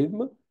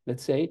algorithm,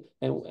 let's say,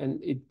 and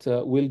it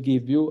will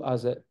give you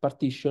as a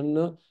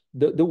partition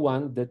the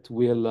one that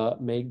will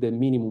make the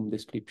minimum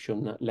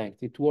description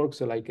length. It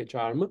works like a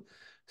charm.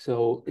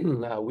 So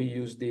we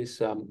use this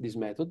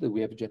method that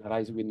we have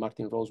generalized with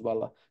Martin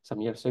Roswell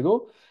some years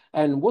ago.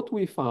 And what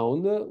we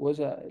found was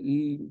a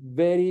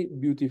very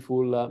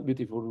beautiful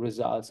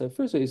results.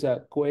 First is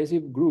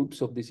cohesive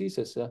groups of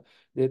diseases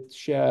that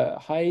share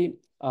high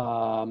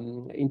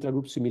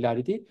intragroup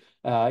similarity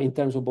in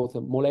terms of both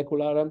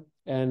molecular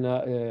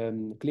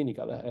and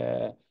clinical,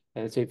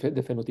 let's say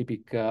the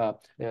phenotypic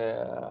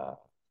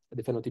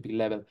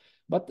level.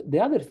 But the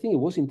other thing that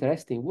was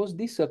interesting was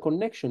this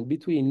connection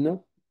between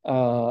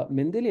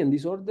Mendelian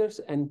disorders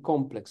and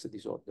complex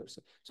disorders.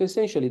 So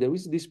essentially, there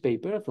is this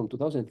paper from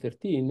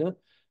 2013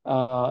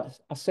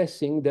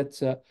 assessing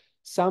that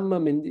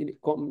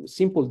some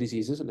simple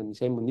diseases, let me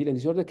say Mendelian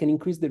disorder, can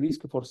increase the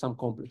risk for some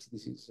complex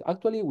diseases.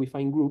 Actually, we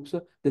find groups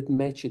that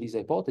match this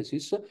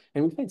hypothesis,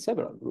 and we find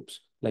several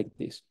groups like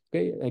this.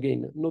 Okay,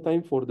 again, no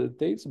time for the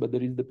details, but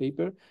there is the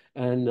paper,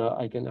 and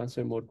I can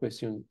answer more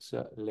questions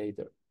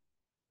later.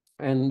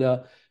 And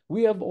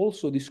we have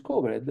also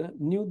discovered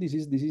new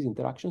disease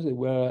interactions that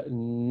were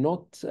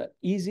not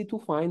easy to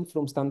find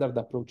from standard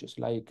approaches,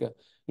 like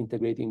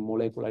integrating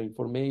molecular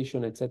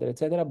information, et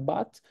cetera,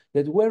 but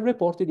that were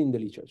reported in the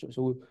literature.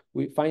 So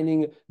we're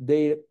finding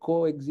their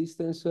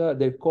coexistence,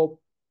 their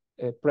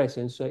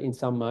presence in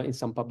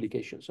some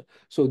publications.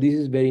 So this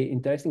is very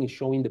interesting in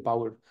showing the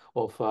power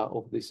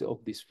of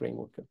this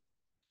framework.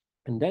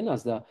 And then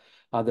as the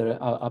other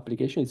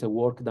application, it's a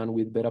work done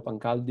with Vera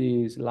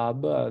Pancaldi's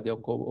lab, the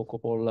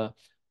Ocopol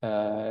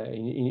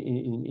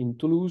in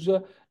Toulouse,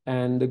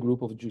 and the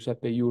group of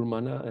Giuseppe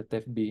Jurman at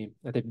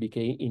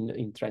FBK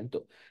in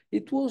Trento.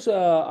 It was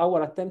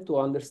our attempt to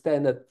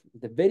understand at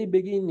the very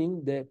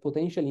beginning the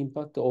potential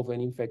impact of an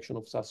infection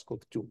of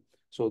SARS-CoV-2.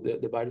 So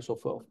the virus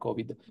of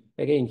COVID.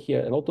 Again,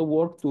 here, a lot of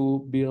work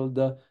to build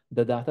the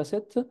data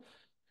set.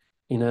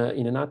 In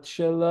a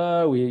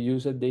nutshell, we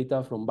used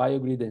data from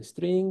BioGrid and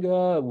String.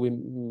 We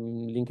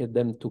linked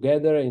them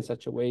together in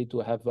such a way to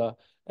have a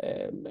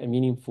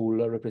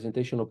meaningful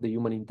representation of the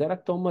human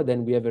interactome.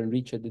 Then we have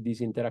enriched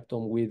this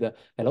interactome with a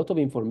lot of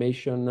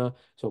information.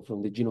 So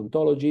from the gene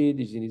ontology,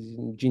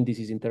 gene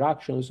disease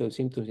interactions,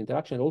 symptoms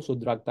interaction, and also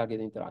drug target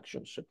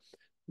interactions.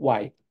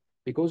 Why?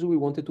 Because we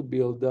wanted to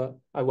build,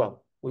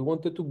 we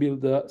wanted to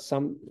build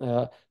some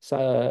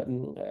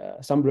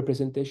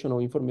representation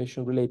of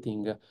information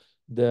relating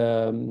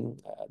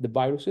the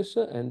viruses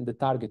and the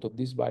target of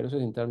these viruses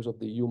in terms of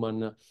the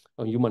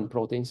human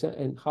proteins,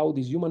 and how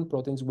these human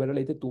proteins were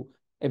related to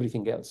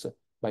everything else,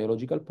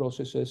 biological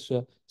processes,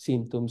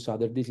 symptoms,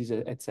 other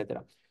diseases,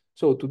 etc.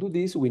 So to do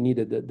this, we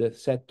needed the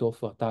set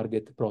of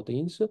target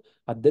proteins.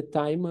 At that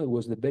time, it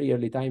was the very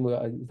early time,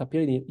 it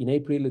appeared in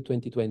April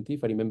 2020,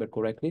 if I remember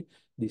correctly,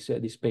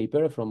 this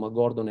paper from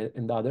Gordon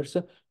and others,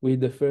 with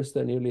the first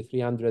nearly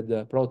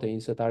 300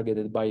 proteins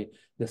targeted by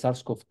the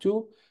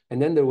SARS-CoV-2.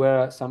 And then there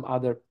were some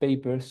other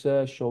papers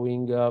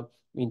showing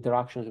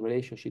interactions,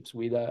 relationships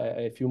with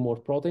a few more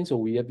proteins. So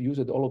we have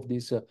used all of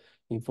this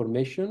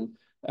information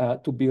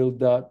to build,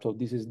 so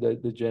this is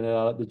the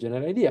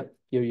general idea.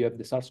 Here you have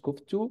the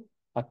SARS-CoV-2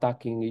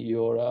 attacking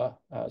your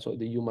so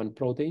the human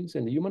proteins,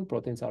 and the human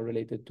proteins are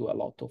related to a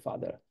lot of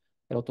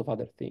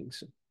other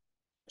things.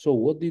 So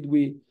what did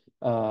we?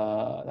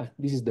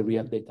 This is the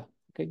real data.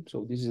 Okay,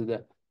 so this is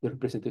the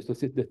representation,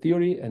 the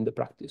theory and the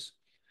practice.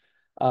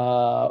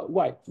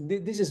 Why?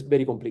 This is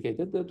very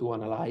complicated to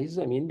analyze.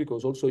 I mean,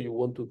 because also you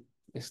want to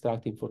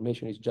extract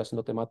information. It's just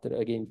not a matter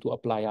again to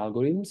apply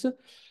algorithms.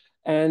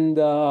 And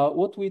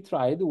what we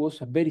tried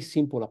was a very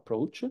simple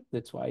approach.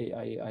 That's why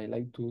I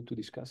like to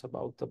discuss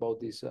about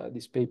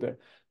this paper.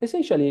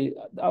 Essentially,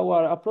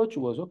 our approach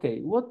was, okay,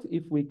 what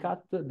if we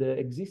cut the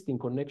existing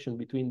connection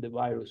between the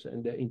virus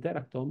and the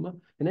interactome,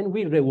 and then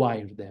we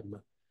rewire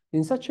them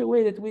in such a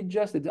way that we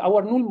just,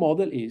 our null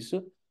model is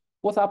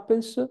what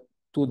happens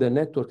to the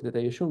network that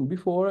I showed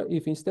before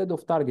if instead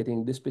of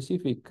targeting the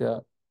specific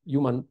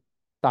human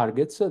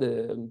targets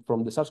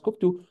from the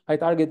SARS-CoV-2, I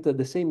target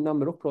the same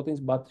number of proteins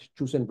but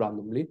chosen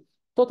randomly,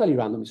 totally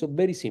randomly, so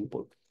very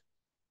simple.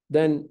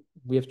 Then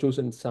we have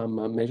chosen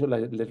some measure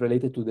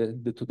related to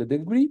the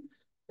degree.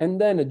 And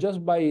then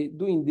just by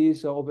doing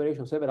this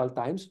operation several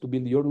times to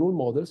build your null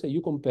models,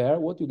 you compare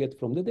what you get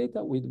from the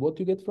data with what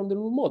you get from the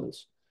null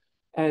models.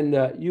 And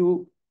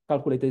you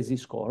calculate a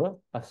z-score,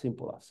 as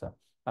simple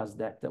as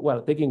that.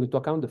 Well, taking into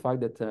account the fact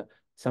that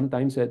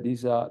sometimes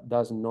this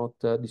does not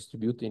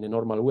distribute in a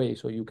normal way.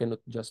 So you cannot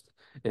just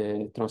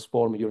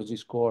transform your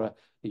z-score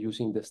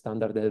using the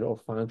standard error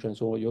function.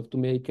 So you have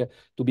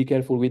to be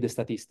careful with the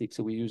statistics.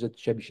 We use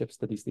Chebyshev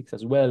statistics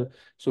as well.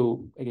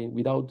 So again,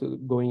 without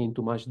going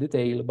into much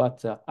detail,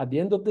 but at the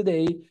end of the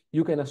day,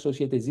 you can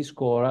associate a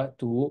z-score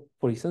to,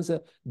 for instance,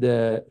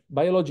 the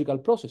biological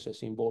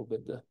processes involved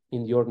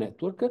in your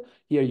network.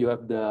 Here you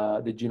have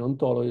the gene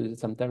ontology,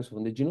 some terms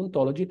from the gene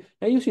ontology,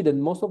 and you see that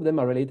most of them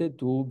are related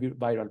to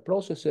viral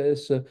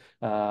processes,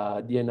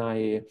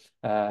 DNA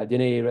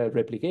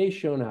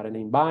replication,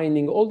 RNA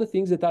binding, all the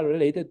things that are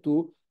related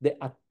to the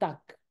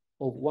attack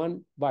of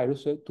one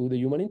virus to the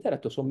human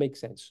interactor. So it makes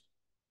sense.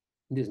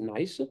 This is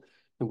nice. It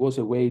was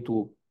a way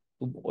to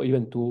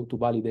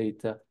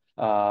validate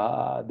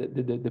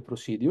the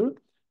procedure.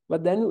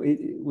 But then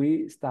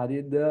we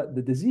studied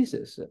the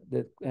diseases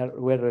that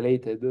were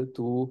related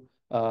to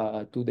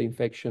the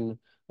infection,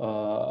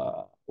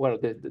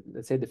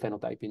 let's say the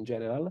phenotype in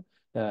general,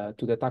 to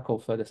the attack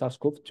of the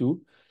SARS-CoV-2.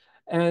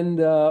 And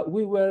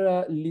we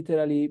were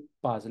literally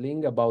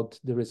puzzling about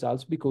the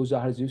results because,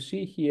 as you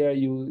see here,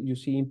 you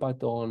see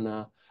impact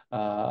on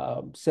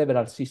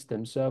several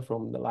systems,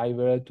 from the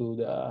liver to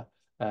the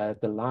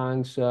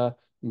lungs,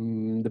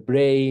 the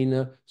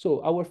brain.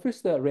 So our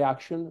first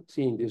reaction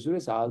seeing this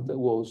result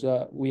was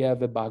we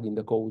have a bug in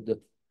the code.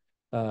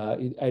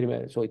 I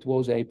remember, so it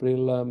was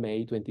April,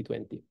 May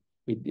 2020.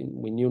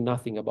 We knew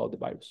nothing about the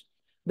virus.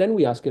 Then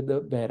we asked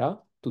Vera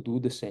to do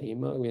the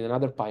same with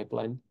another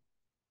pipeline,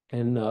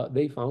 and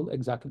they found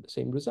exactly the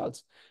same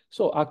results.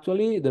 So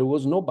actually, there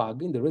was no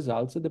bug in the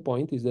results. The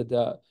point is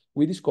that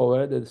we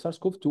discovered that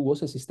SARS-CoV-2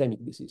 was a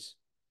systemic disease,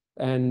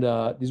 and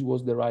this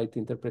was the right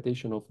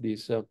interpretation of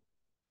these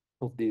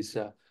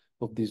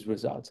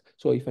results.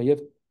 So if I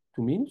have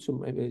 2 minutes,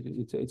 so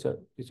it's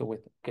a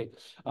wait. Okay,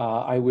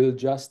 I will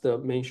just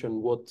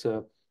mention what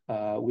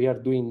we are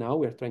doing now.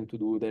 We are trying to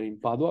do there in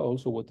Padua.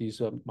 Also, what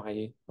is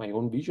my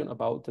own vision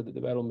about the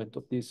development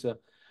of this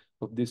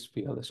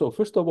field. So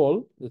first of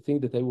all, the thing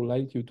that I would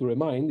like you to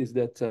remind is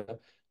that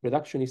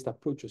reductionist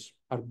approaches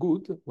are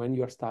good when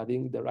you are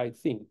studying the right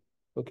thing.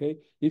 Okay,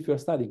 if you are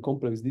studying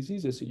complex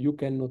diseases, you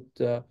cannot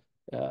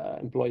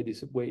employ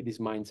this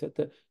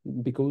mindset,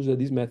 because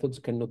these methods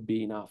cannot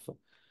be enough.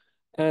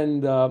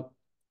 And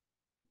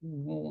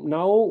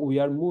now we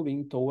are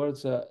moving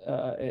towards,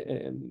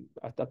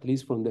 at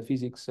least from the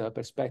physics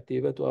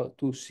perspective,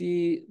 to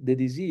see the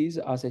disease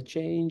as a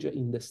change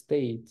in the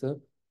state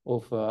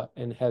of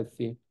an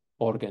healthy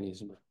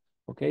organism.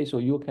 Okay, so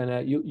you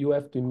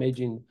have to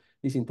imagine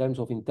this in terms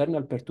of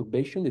internal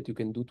perturbation that you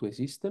can do to a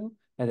system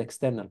and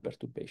external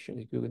perturbation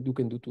that you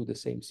can do to the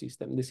same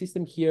system. The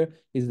system here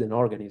is an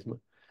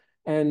organism.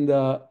 And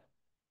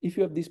if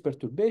you have these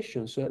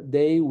perturbations,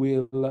 they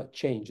will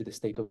change the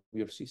state of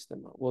your system.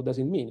 What does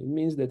it mean? It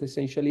means that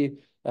essentially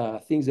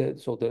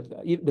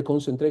the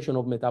concentration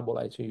of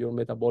metabolites in your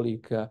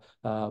metabolic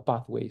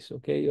pathways,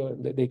 okay,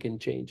 they can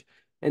change.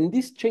 And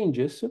these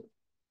changes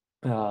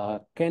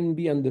can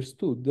be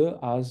understood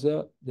as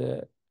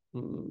the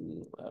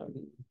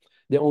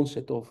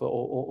onset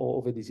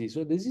of a disease.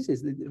 So disease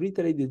is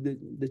literally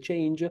the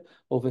change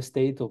of a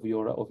state of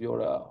your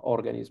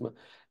organism.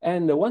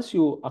 And once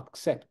you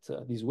accept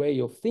this way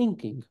of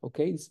thinking,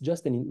 okay, it's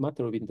just a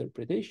matter of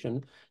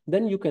interpretation,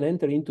 then you can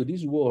enter into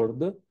this world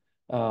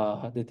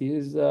that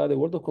is the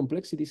world of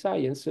complexity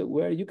science,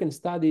 where you can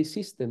study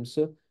systems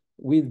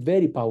with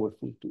very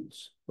powerful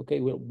tools,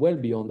 okay, well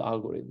beyond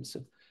algorithms.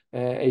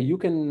 You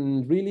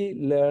can really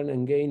learn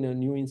and gain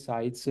new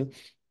insights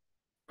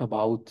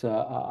about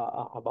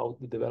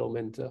the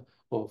development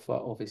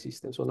of a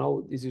system. So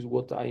now this is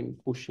what I'm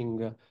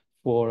pushing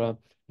for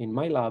in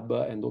my lab,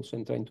 and also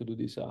I'm trying to do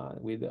this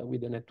with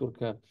the Network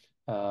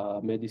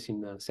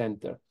Medicine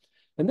Center.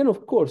 And then,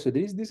 of course, there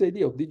is this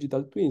idea of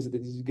digital twins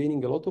that is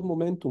gaining a lot of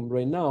momentum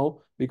right now,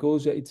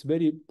 because it's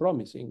very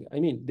promising. I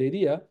mean, the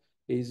idea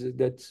is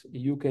that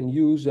you can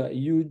use a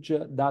huge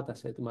data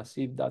set,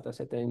 massive data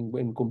set,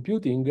 and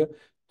computing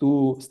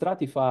to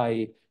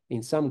stratify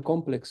in some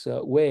complex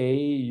way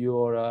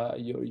your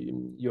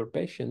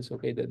patients,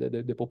 okay,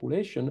 the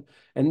population.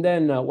 And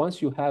then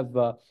once you have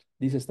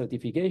this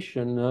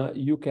stratification,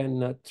 you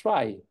can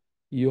try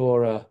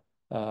your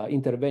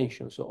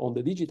interventions on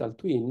the digital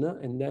twin,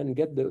 and then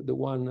get the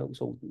one,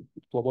 so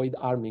to avoid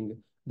harming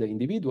the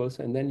individuals,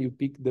 and then you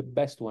pick the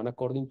best one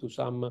according to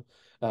some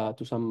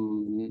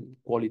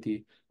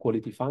quality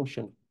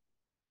function.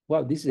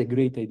 Well, this is a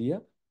great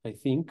idea, I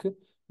think,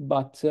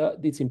 but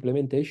its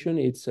implementation,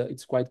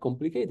 it's quite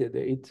complicated.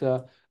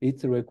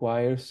 It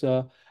requires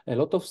a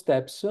lot of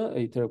steps.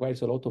 It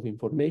requires a lot of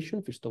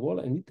information, first of all,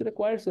 and it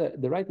requires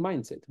the right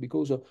mindset,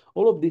 because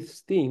all of these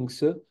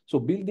things, so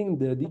building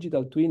the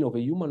digital twin of a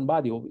human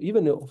body, or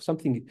even of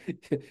something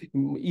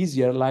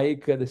easier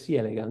like the C.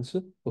 elegans,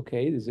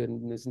 okay, this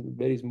is a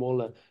very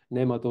small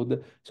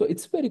nematode. So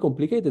it's very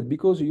complicated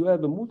because you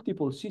have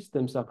multiple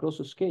systems across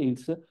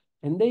scales,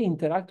 and they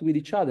interact with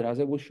each other, as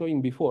I was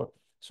showing before.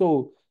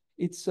 So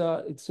it's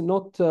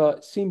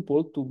not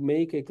simple to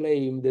make a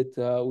claim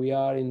that we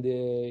are in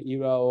the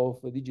era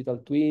of digital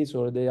twins,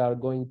 or they are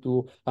going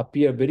to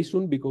appear very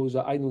soon, because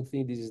I don't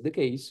think this is the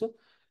case.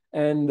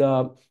 And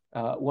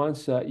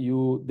once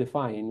you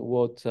define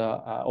what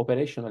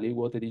operationally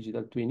what a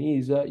digital twin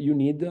is, you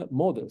need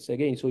models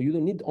again. So you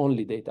don't need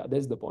only data.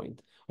 That's the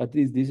point. At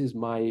least this is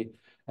my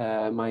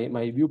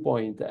my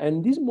viewpoint.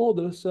 And these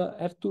models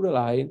have to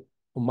rely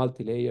on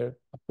multi-layer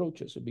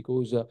approaches,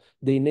 because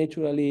they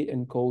naturally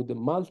encode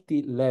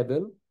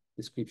multi-level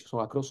descriptions,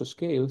 so across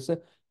scales,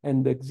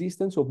 and the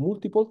existence of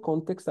multiple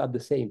contexts at the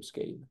same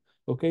scale.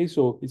 Okay,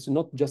 so it's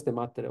not just a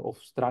matter of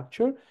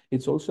structure,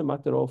 it's also a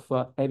matter of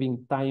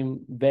having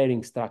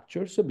time-varying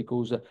structures,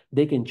 because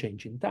they can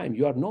change in time.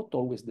 You are not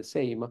always the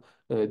same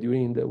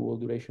during the whole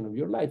duration of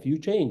your life. You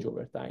change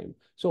over time.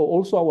 So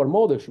also our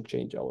model should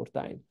change over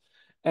time.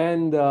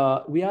 And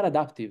we are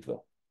adaptive.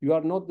 You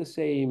are not the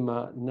same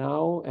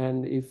now,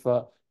 and if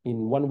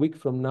in 1 week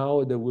from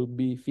now there will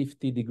be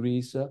 50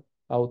 degrees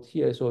out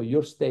here, so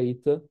your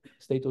state of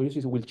your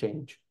system will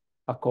change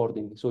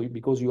accordingly. So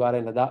because you are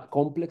an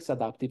complex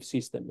adaptive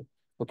system,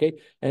 okay?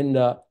 And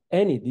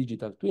any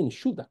digital twin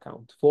should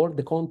account for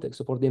the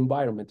context, for the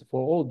environment,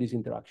 for all these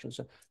interactions.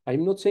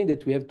 I'm not saying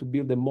that we have to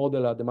build a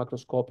model at the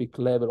macroscopic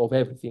level of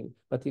everything,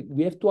 but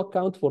we have to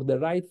account for the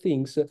right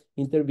things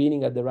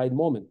intervening at the right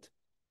moment.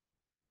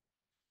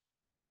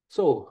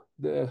 So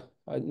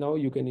now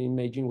you can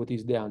imagine what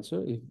is the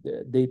answer. If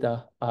the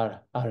data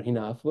are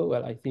enough,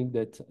 well, I think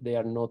that they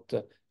are not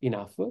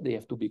enough. They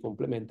have to be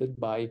complemented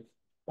by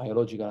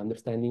biological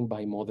understanding,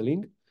 by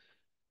modeling.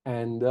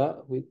 And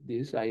with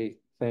this, I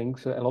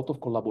thank a lot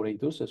of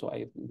collaborators. So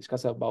I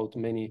discussed about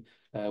many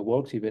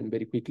works even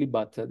very quickly,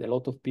 but a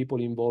lot of people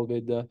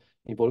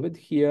involved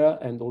here,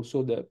 and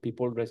also the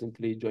people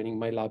recently joining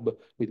my lab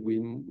with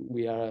whom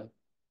we are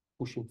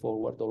pushing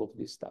forward all of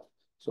this stuff.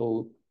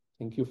 So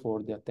thank you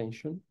for the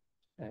attention.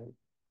 And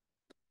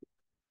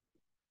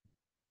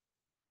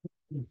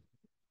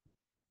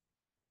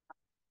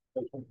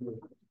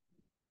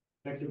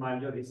Thank you,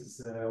 Manlio. This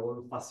is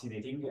all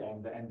fascinating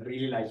and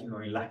really, like,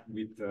 in line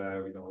with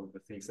all the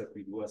things that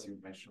we do, as you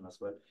mentioned as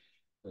well.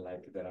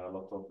 Like there are a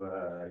lot of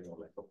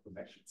like of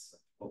connections,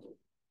 a lot of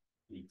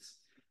links.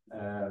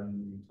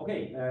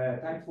 Okay,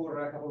 time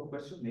for a couple of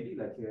questions, maybe.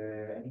 Like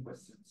any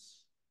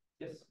questions?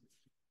 Yes.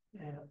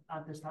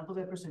 At the start of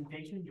the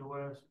presentation, you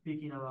were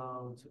speaking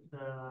about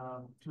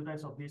the two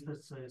types of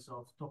distances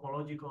of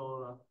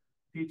topological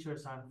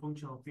features and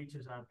functional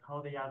features, and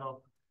how they add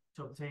up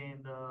to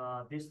obtain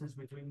the distance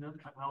between them,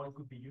 and how it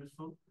could be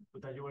useful,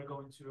 but that you were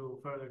going to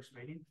further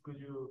explain it. Could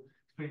you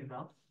explain it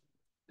now?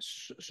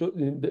 So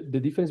the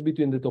difference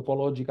between the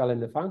topological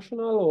and the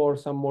functional, or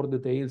some more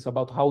details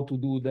about how to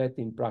do that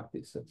in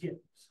practice? Yes.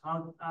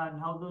 How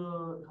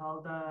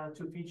the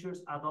two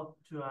features add up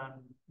to a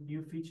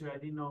new feature. I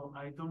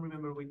don't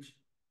remember which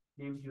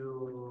name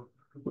you.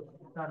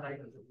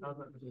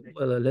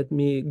 Well, let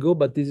me go,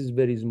 but this is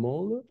very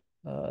small.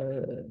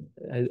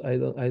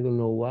 I don't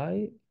know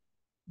why,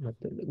 but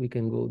we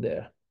can go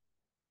there.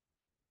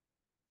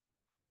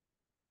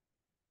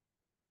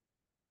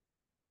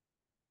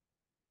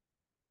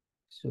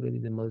 It's already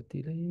the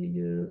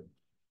multi-layer.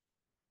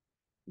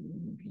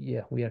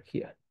 Yeah, we are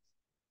here.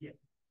 Yeah.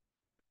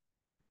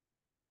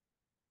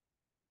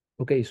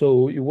 Okay,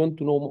 so you want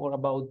to know more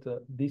about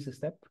this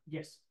step?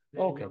 Yes.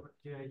 Okay.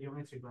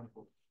 Geometric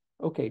manifold.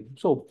 Okay,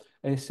 so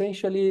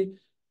essentially,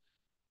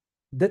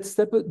 that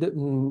step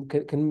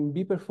can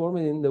be performed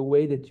in the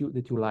way that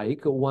you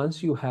like,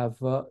 once you have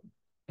a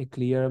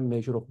clear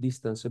measure of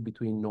distance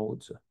between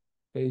nodes.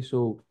 Okay,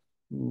 so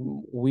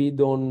we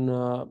don't,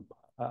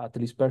 at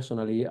least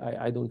personally,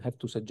 I don't have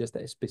to suggest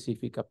a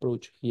specific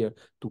approach here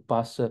to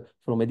pass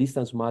from a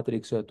distance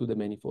matrix to the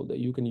manifold.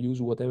 You can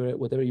use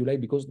whatever you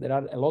like, because there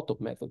are a lot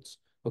of methods.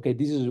 Okay,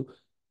 this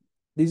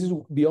is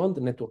beyond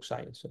network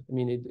science. I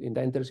mean, it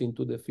enters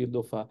into the field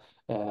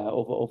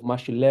of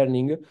machine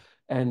learning,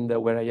 and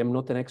where I am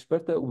not an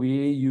expert.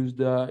 We used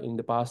in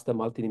the past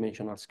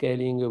multidimensional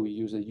scaling. We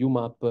use a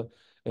UMAP.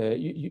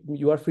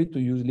 You are free to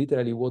use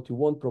literally what you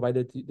want,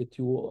 provided that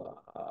you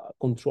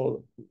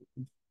control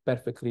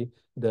perfectly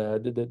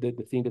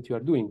the thing that you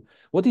are doing.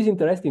 What is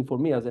interesting for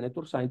me as a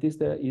network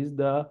scientist is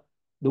the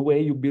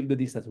way you build the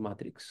distance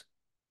matrix.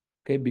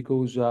 Okay,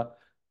 because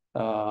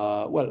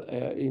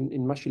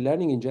In machine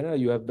learning in general,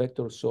 you have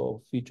vectors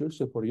of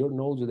features for your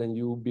nodes, then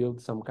you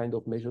build some kind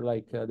of measure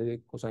like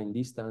the cosine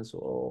distance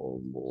or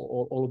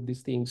all of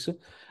these things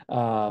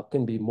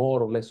can be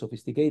more or less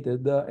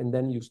sophisticated, and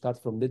then you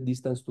start from that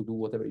distance to do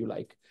whatever you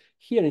like.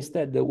 Here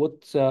instead,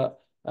 what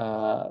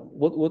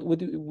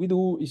we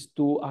do is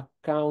to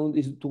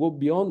go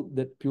beyond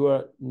the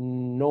pure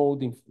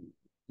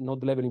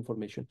node level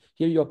information.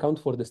 Here you account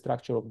for the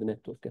structure of the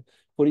network.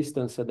 For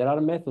instance, there are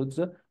methods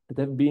that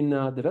have been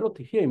developed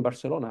here in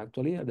Barcelona,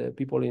 actually. The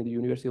people in the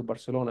University of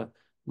Barcelona,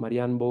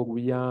 Marian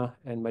Boguilla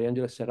and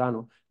Mariangela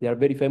Serrano, they are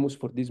very famous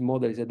for this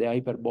model. It's the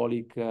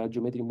hyperbolic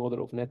geometric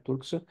model of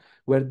networks,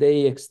 where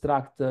they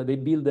extract, they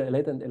build a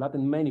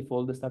latent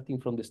manifold starting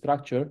from the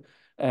structure,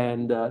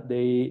 and where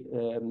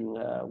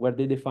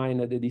they define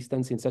the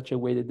distance in such a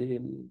way that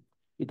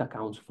it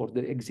accounts for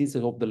the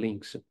existence of the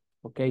links.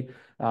 Okay,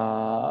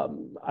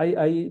 and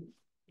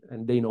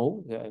they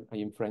know I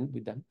am friend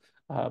with them,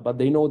 but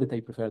they know that I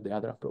prefer the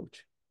other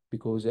approach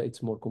because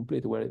it's more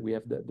complete, where we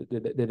have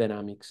the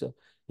dynamics.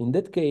 In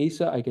that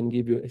case, I can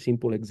give you a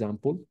simple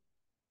example.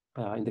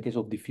 In the case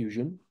of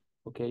diffusion,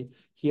 okay,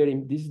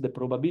 this is the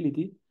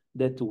probability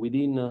that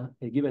within a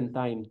given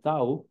time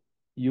tau,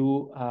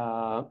 you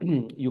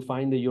you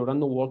find your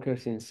random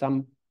walkers in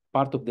some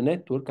part of the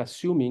network,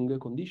 assuming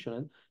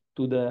conditional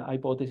to the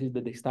hypothesis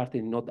that they start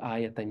in node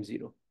I at time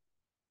 0.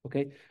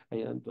 Okay, I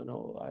don't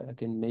know. I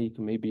can make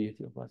maybe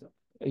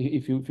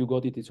if you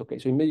got it, it's okay.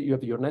 So you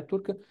have your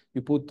network.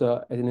 You put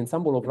an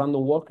ensemble of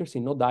random walkers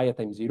in node I at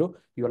time 0.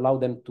 You allow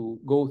them to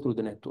go through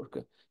the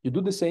network. You do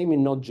the same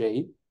in node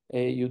J.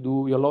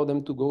 You allow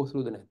them to go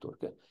through the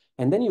network,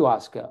 and then you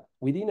ask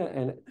within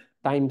a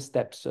time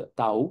steps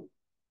tau,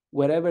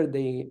 wherever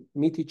they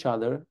meet each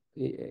other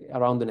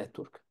around the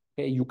network.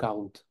 Okay, you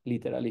count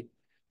literally,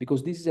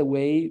 because this is a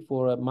way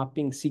for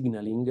mapping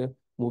signaling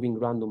moving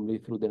randomly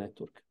through the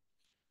network.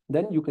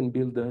 Then you can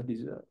build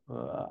this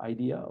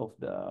idea of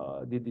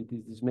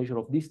this measure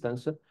of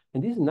distance.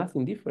 And this is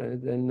nothing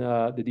different than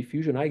the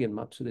diffusion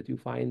eigenmaps that you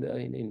find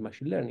in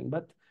machine learning,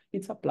 but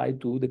it's applied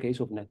to the case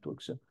of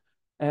networks.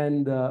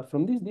 And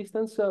from this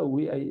distance, I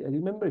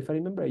remember,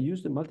 I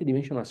used the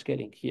multidimensional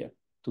scaling here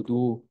to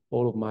do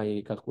all of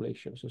my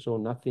calculations. So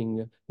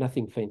nothing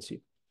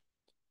fancy.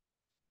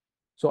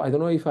 So I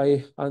don't know if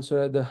I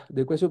answered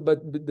the question,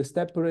 but the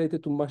step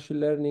related to machine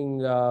learning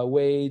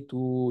way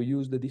to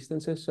use the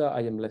distances,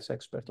 I am less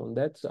expert on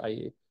that.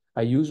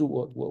 I use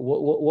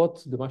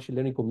what the machine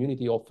learning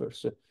community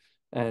offers,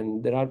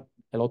 and there are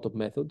a lot of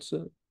methods.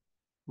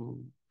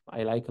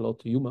 I like a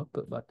lot UMAP,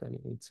 but I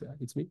mean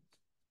it's me.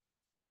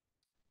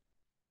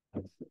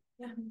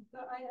 Yeah, so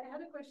I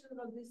had a question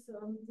about this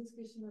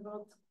discussion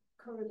about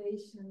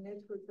correlation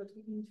network that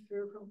we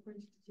infer from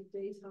quantitative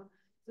data.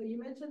 So you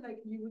mentioned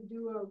like you would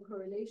do a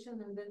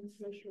correlation and then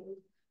threshold.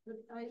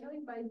 But I know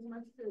in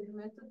bioinformatics there is a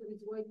method that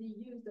is widely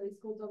used that is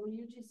called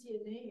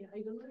WGCNA.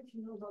 I don't know if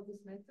you know about this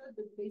method,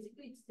 but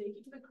basically it's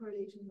taking the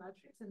correlation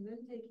matrix and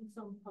then taking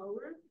some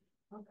power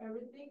of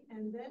everything,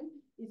 and then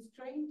it's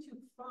trying to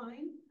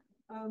find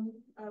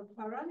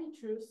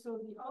parameters so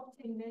the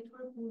opt-in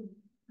network would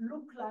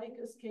look like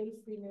a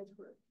scale-free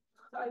network.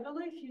 So I don't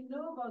know if you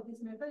know about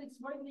this method. It's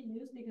widely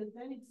used because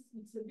then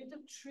it's a bit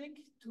of trick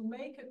to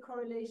make a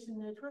correlation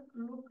network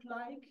look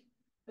like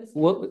a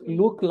scale-free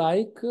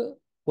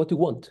what you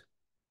want.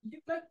 You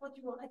like what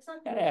you want,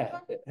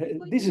 exactly.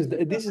 This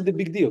is the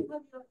big deal. You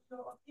have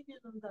your opinion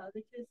on that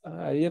because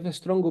I have a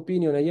strong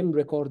opinion. I am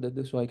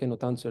recorded, so I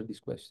cannot answer this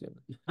question.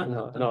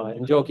 No,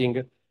 I'm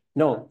joking.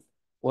 No,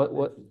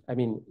 what I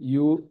mean,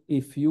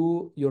 if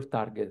your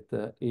target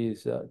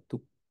is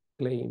to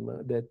claim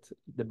that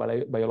the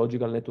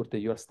biological network that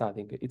you are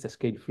studying it's a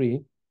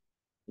scale-free,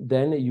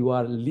 then you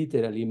are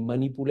literally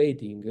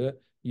manipulating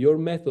your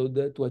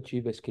method to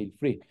achieve a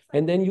scale-free,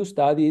 and then you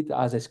study it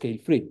as a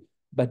scale-free.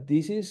 But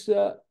this is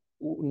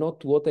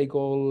not what I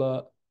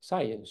call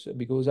science,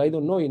 because I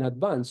don't know in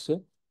advance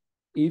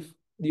if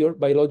your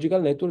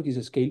biological network is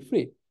a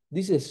scale-free.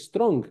 This is a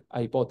strong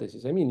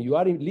hypothesis. I mean, you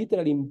are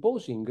literally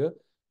imposing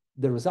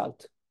the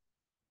result.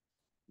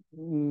 I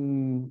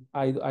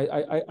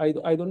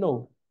don't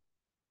know.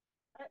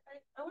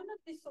 I will not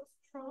be so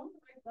strong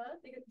like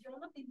that because you're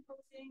not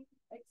imposing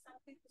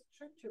exactly the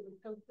structure,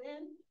 because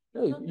then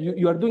no,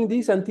 you are doing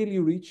this until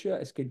you reach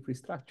a scale-free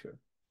structure.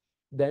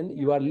 Then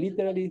you are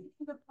literally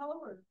the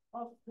power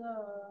of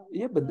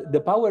the but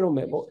the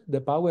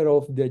power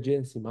of the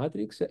agency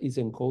matrix is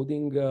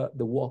encoding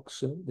the walks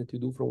that you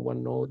do from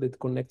one node that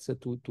connects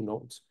to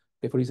nodes.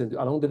 Okay, for instance,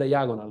 along the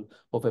diagonal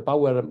of a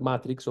power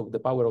matrix of the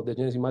power of the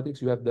agency matrix,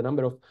 you have the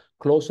number of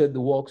closed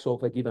walks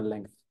of a given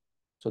length.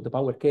 So the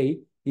power k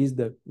is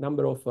the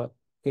number of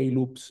k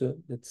loops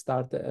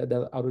that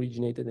that are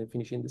originated and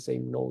finish in the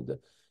same node.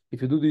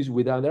 If you do this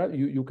with other,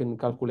 you can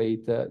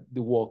calculate the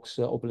walks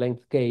of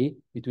length k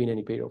between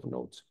any pair of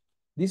nodes.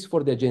 This is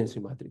for the agency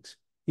matrix.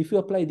 If you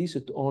apply this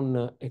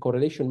on a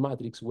correlation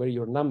matrix where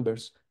your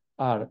numbers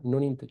are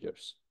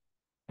non-integers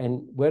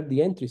and where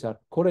the entries are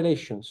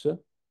correlations,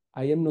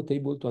 I am not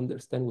able to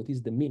understand what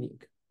is the meaning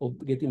of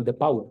getting the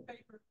power.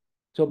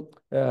 So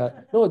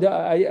no,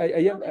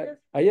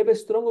 I have a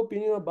strong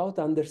opinion about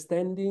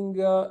understanding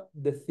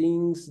the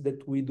things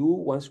that we do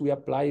once we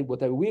apply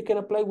whatever. We can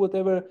apply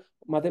whatever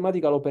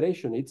mathematical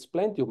operation. It's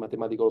plenty of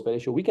mathematical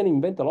operation. We can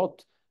invent a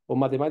lot of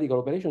mathematical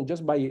operation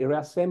just by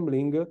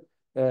reassembling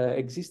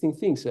existing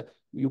things.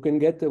 You can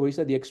get, for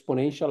instance, the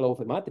exponential of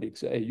a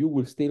matrix. You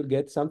will still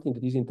get something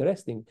that is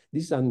interesting.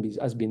 This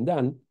has been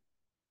done.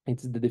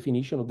 It's the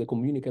definition of the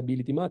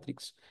communicability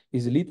matrix.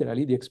 Is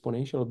literally the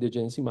exponential of the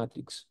agency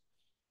matrix.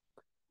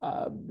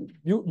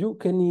 You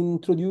can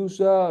introduce,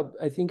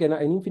 I think, an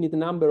infinite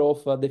number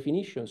of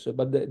definitions,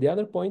 but the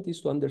other point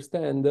is to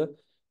understand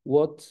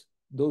what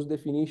those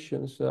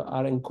definitions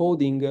are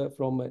encoding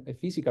from a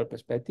physical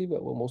perspective,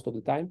 most of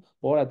the time,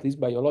 or at least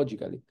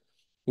biologically.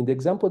 In the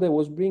example that I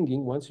was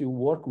bringing, once you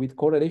work with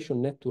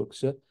correlation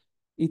networks,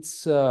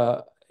 it's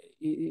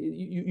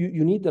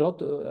you need a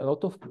lot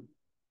of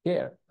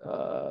care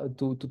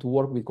to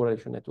work with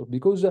correlation network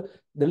because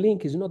the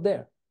link is not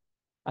there.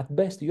 At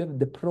best, you have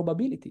the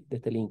probability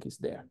that a link is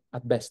there,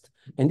 at best.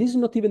 And this is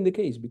not even the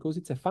case because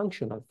it's a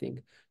functional thing.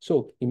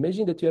 So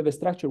imagine that you have a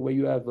structure where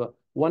you have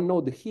one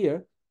node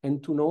here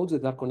and two nodes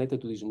that are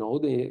connected to this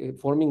node,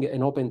 forming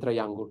an open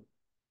triangle.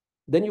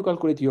 Then you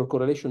calculate your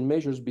correlation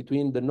measures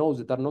between the nodes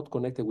that are not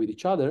connected with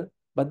each other,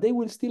 but they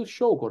will still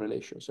show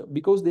correlations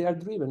because they are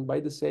driven by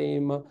the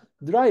same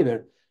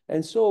driver.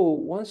 And so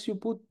once you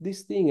put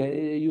this thing,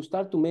 you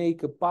start to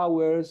make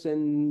powers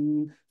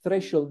and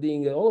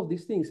thresholding, all of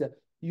these things,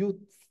 you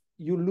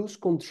lose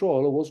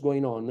control of what's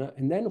going on.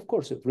 And then, of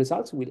course,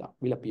 results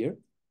will appear.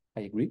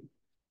 I agree.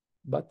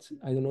 But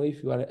I don't know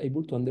if you are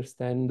able to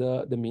understand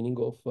the meaning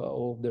of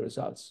the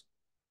results.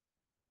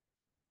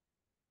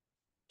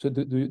 So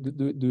do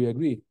you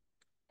agree?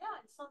 Yeah,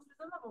 it sounds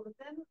reasonable. But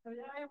then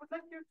I would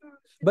like you to.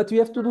 But we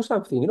have to do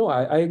something. You know,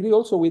 I agree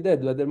also with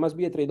that. There must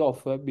be a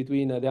trade-off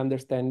between the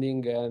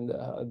understanding and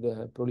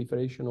the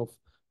proliferation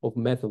of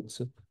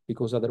methods,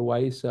 because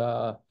otherwise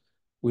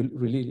we'll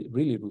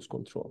really lose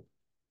control.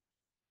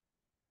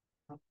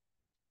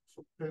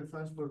 So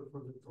thanks for the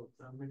talk.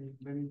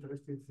 Many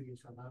interesting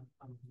things, and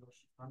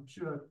I'm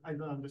sure I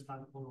don't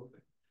understand all of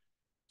them.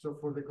 So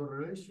for the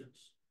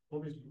correlations,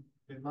 obviously,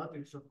 the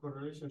matrix of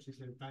correlations is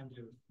a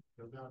tangent.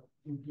 So there are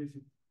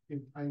implicit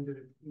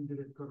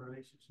indirect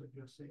correlations, as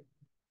you're saying.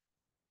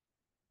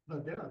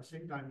 But there, at the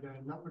same time, there are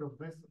a number of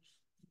methods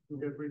to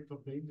get rid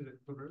of the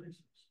indirect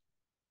correlations.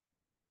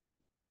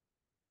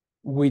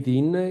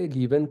 Within a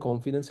given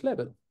confidence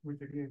level.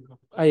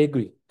 I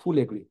agree,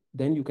 fully agree.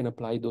 Then you can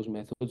apply those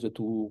methods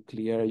to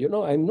clear, you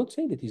know, I'm not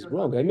saying that it's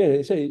wrong. I mean,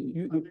 I say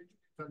you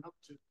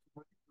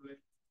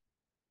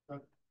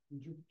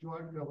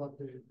argue about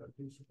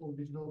all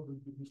these nodes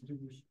will be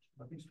distributions,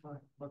 but it's fine.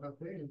 But at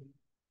the end,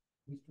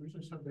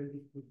 distributions are very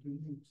difficult to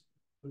use.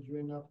 So you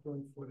end up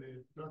going for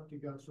a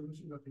practical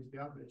solution that is the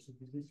average of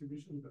this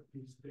distribution, that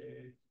is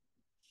the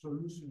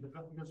solution, the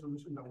practical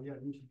solution that we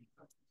are using.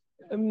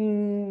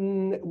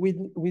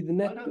 With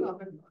net.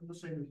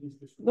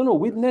 No, no,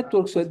 with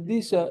networks,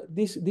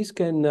 this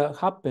can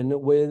happen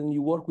when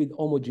you work with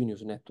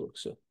homogeneous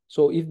networks.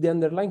 So if the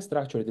underlying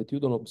structure that you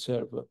don't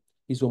observe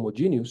is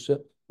homogeneous,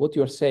 what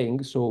you are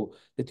saying, so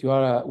that you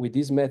are with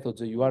these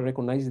methods, you are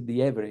recognizing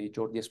the average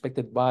or the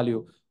expected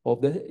value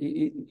of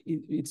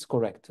it's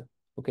correct,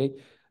 okay?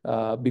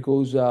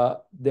 Because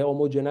the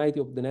homogeneity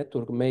of the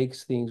network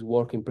makes things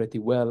working pretty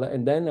well.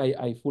 And then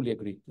I fully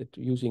agree that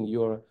using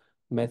your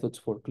methods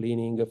for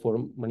cleaning,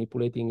 for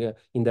manipulating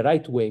in the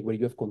right way where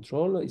you have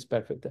control is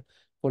perfect.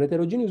 For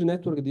heterogeneous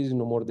network, this is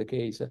no more the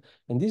case.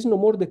 And this is no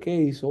more the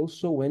case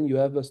also when you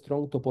have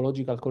strong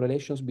topological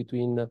correlations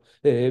between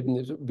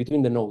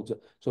the nodes.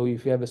 So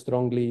if you have a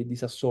strongly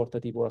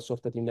disassortative or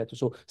assortative network,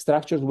 so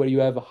structures where you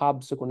have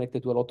hubs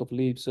connected to a lot of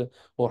leaves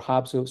or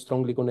hubs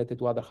strongly connected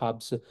to other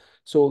hubs.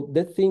 So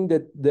that thing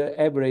that the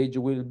average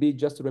will be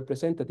just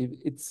representative,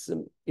 it's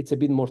a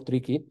bit more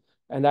tricky.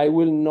 And I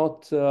will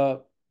not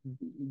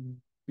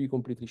be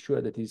completely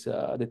sure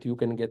that you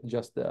can get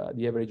just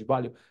the average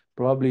value.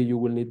 Probably you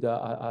will need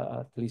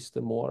at least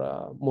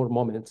more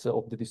moments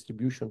of the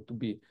distribution to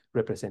be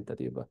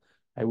representative.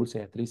 I would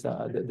say at least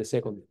the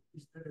second.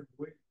 Is there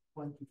a way to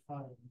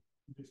quantify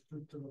the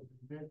structure of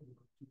the network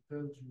to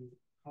tell you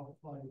how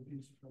far it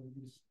is from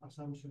this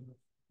assumption of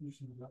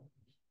using the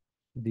average?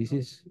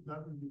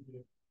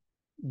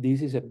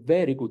 This is a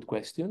very good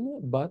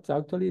question, but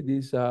actually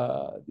this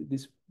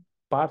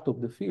part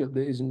of the field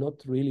is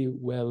not really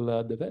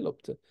well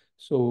developed.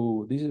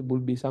 So this will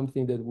be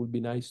something that would be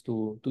nice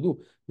to do.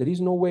 There is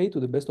no way, to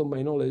the best of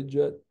my knowledge,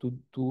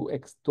 to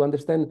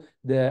understand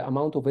the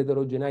amount of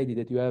heterogeneity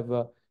that you have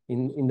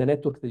in the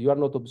network that you are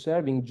not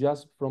observing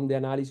just from the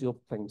analysis of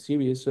time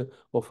series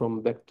or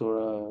from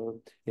vector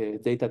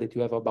data that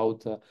you have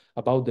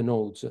about the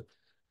nodes.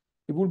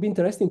 It would be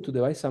interesting to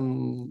devise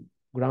some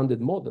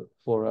grounded model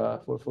for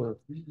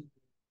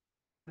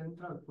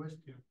central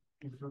question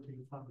in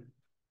protein family,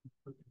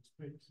 protein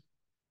space.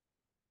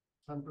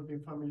 Some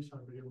protein families are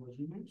very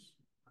homogeneous.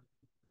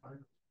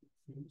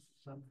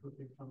 Some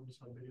protein families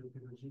are very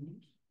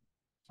heterogeneous.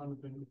 Some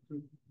of them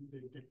they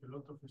take a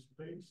lot of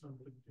space, some of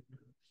them take a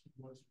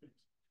small space.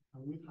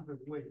 And we have a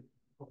way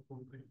of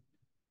comparing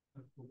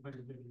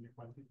them in a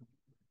quantitative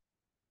way.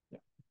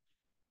 Yeah.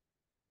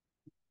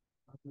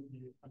 That would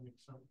be an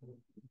example of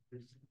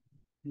this,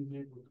 being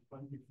able to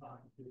quantify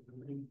the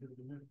range of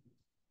the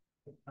networks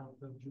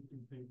after you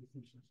can take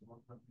decisions about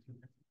what is the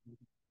next.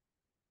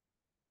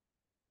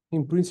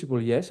 In principle,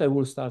 yes, I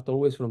will start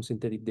always from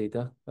synthetic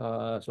data.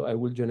 So I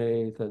will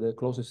generate the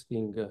closest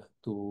thing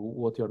to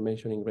what you're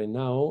mentioning right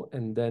now,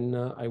 and then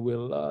I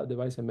will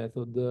devise a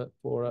method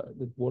for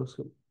that works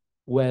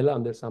well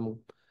under some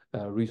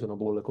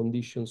reasonable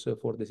conditions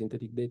for the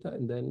synthetic data,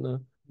 and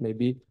then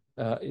maybe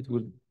it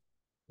will,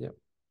 yeah.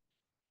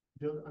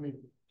 I mean,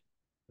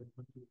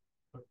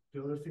 but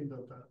the other thing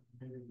that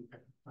maybe we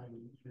can find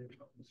in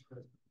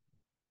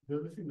the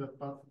other thing that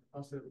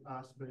passes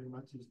us very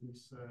much is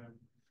this.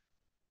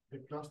 The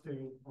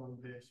clustering on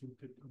the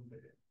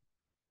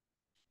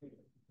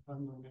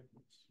random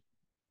networks.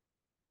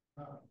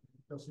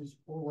 Because it's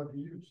all what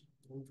we use.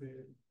 All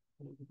the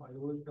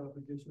biological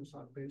applications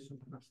are based on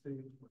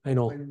clustering. I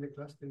know. The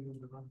clustering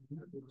on the random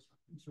networks.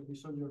 So we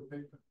saw your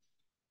paper.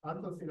 I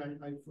don't think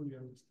I fully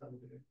understand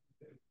the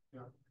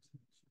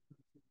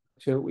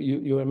So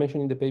you were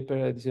mentioning the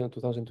paper this is in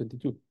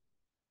 2022.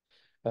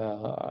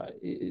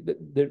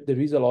 There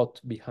is a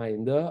lot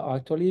behind.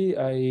 Actually,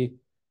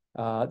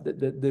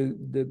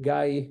 the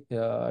guy,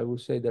 I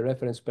would say the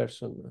reference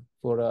person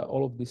for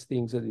all of these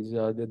things is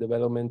the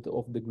development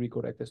of the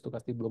Greek-correct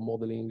stochastic block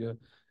modeling,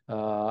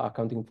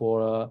 accounting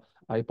for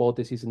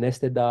hypotheses,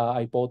 nested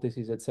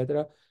hypotheses,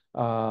 etc.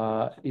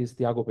 Is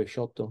Tiago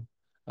Peixoto.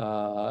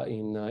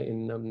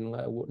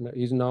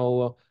 He's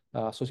now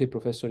associate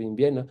professor in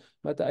Vienna.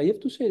 But I have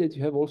to say that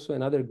you have also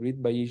another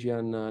great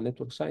Bayesian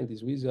network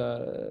scientist with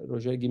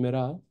Roger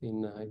Guimerà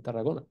in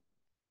Tarragona.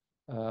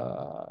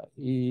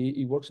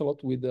 He works a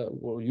lot with,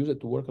 or used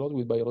to work a lot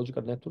with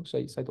biological networks.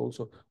 I cite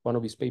also one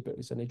of his papers.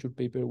 It's a Nature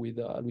paper with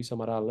Luis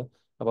Amaral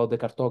about the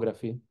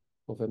cartography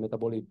of a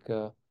metabolic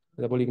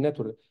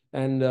network.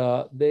 And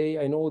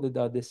I know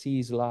that the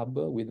CES lab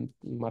with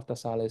Marta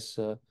Sales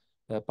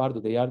Pardo,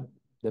 they are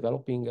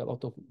developing a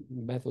lot of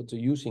methods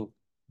using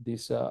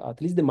this,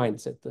 at least the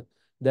mindset.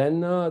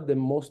 Then the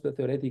most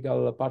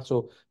theoretical part,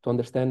 so to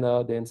understand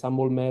the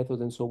ensemble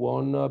method and so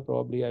on,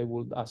 probably I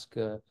would ask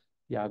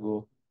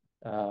Tiago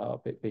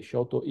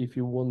Peixoto if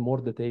you want more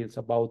details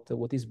about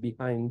what is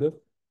behind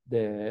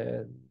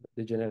the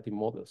generative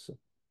models.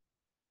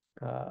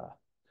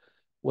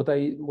 What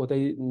I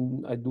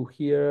do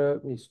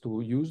here is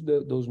to use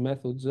those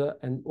methods,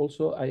 and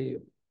also I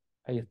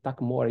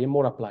attack more. I am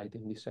more applied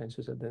in this sense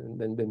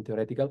than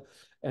theoretical,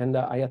 and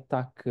I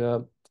attack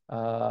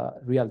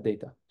real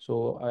data.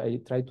 So I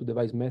try to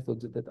devise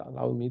methods that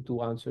allow me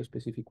to answer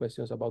specific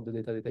questions about the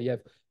data that I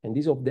have. And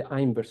this of the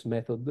inverse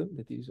method,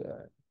 that is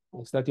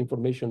extract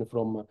information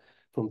from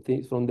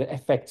the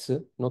effects,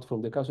 not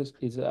from the causes,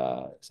 is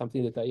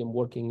something that I am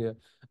working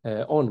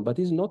on. But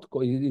it's not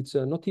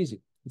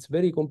easy. It's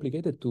very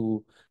complicated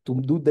to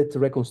do that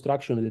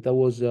reconstruction that I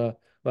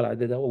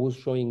was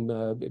showing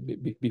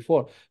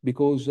before,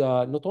 because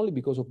not only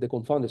because of the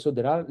confounder. So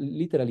there are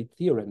literally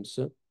theorems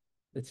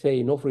that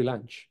say no free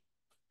lunch.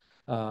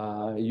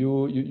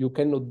 You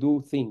cannot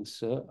do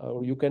things,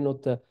 or you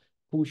cannot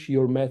push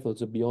your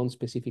methods beyond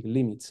specific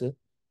limits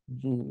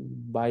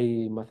by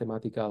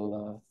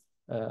mathematical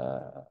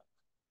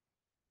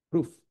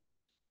proof.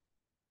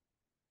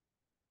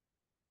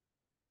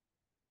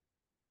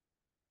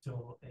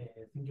 So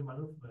thank you,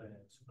 Manu, for a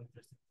super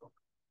interesting talk.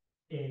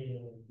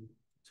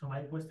 So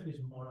my question is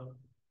more,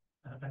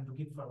 I'm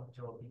looking for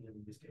your opinion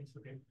in this case,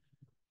 okay?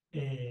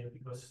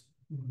 Because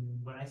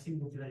when I see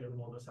multilayer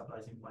models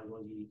applies in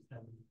biology,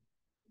 and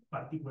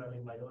particularly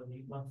in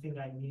biology, one thing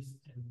I missed,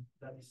 and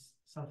that is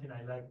something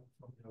I like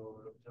from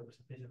your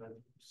presentation, that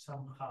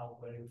somehow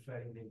we're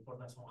inferring the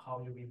importance of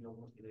how you build your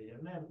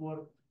multilayer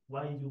network,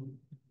 why you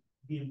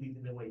build it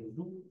in the way you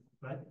do,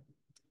 right?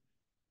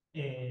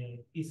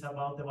 It's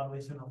about the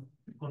evaluation of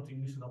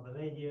contribution of the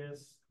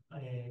layers,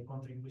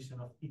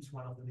 contribution of each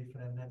one of the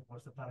different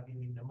networks that are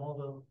in the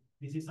model.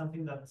 This is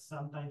something that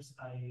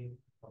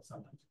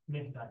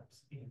many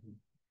times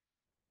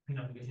in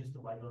applications to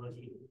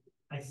biology,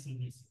 I see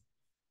this.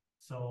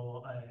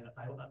 So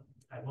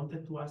I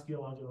wanted to ask you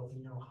about your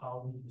opinion on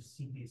how do you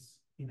see this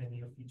in the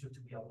near future to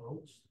be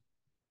approached?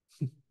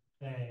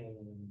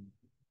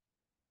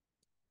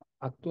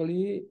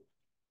 Actually,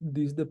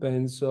 this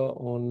depends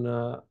on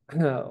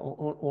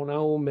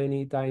how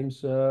many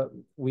times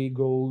we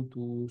go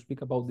to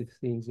speak about these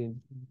things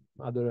in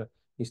other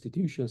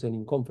institutions and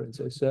in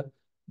conferences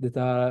that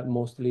are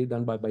mostly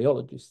done by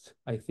biologists,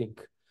 I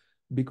think.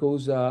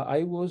 Because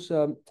I was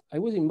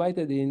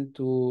invited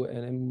into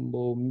an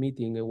EMBO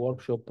meeting, a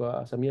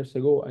workshop some years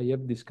ago. I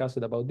have discussed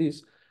about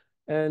this,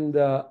 and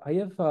I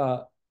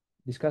have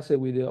discussed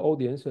with the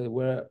audience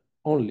were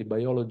only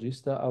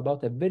biologists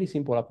about a very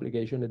simple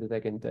application that I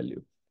can tell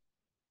you.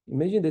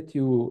 Imagine that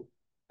you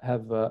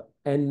have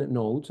n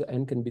nodes,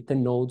 n can be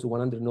 10 nodes,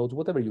 100 nodes,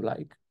 whatever you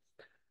like.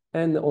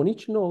 And on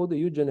each node,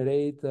 you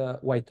generate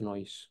white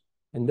noise.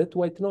 And that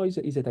white noise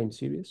is a time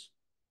series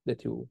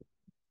that you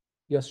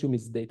assume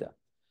is data.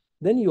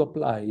 Then you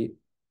apply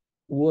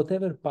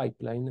whatever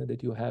pipeline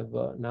that you have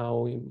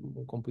now in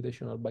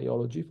computational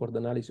biology for the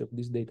analysis of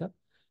this data,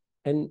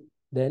 and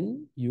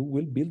then you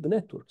will build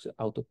networks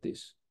out of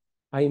this.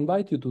 I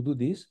invite you to do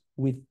this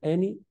with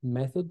any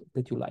method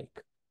that you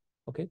like,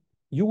 okay?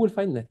 You will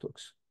find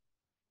networks,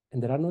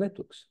 and there are no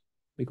networks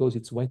because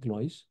it's white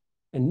noise,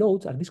 and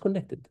nodes are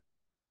disconnected.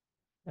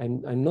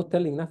 I'm not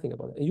telling nothing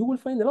about it. You will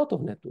find a lot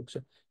of networks.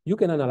 You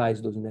can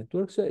analyze those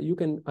networks. You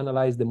can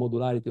analyze the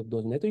modularity of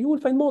those networks. You will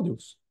find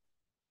modules.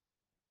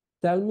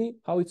 Tell me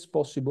how it's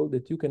possible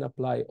that you can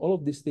apply all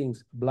of these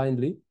things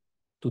blindly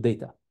to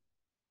data.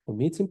 For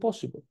me, it's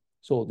impossible.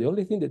 So the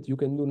only thing that you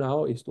can do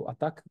now is to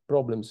attack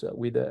problems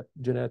with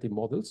generative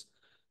models,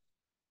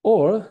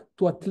 or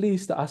to at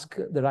least ask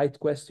the right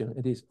question.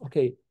 It is,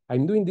 okay,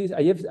 I'm doing this,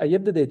 I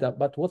have the data,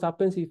 but what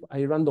happens if I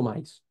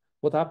randomize?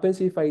 What happens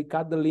if I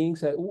cut the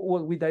links?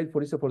 What we did,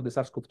 for instance, for the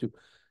SARS-CoV-2.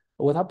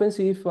 What happens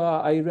if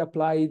I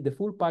reapply the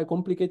full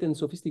complicated and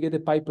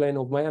sophisticated pipeline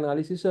of my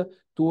analysis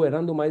to a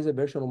randomized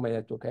version of my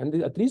network?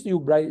 And at least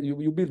you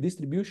build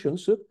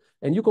distributions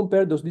and you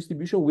compare those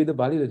distributions with the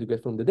value that you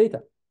get from the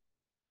data.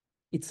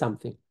 It's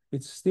something.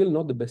 It's still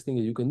not the best thing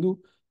that you can do,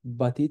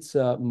 but it's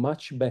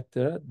much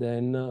better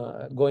than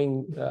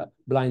going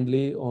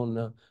blindly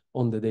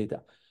on the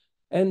data.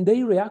 And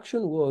their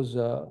reaction was,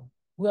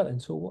 well,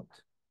 and so what?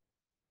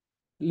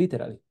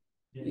 Literally.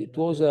 It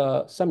was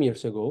some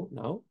years ago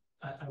now.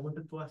 I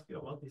wanted to ask you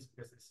about this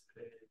because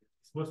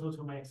it was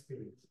also my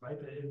experience, right?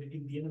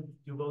 In the end,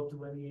 you go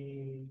to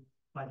any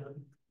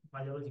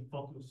biology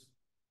focus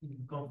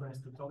conference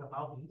to talk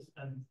about this,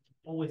 and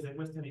always the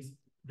question is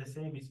the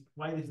same: is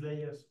why these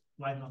layers,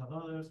 why not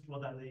others?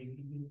 What are they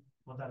giving?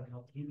 What are they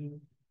not giving?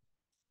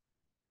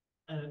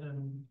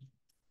 And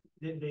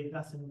they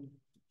doesn't.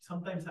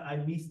 Sometimes I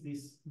miss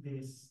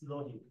this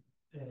logic.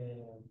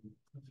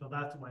 So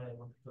that's why I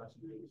wanted to ask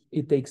you.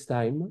 It takes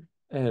time,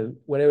 and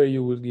whenever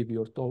you will give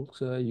your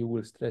talks, you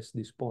will stress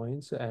these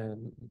points,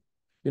 and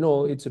you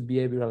know it's a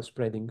behavioral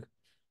spreading.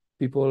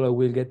 People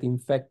will get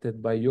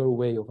infected by your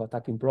way of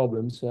attacking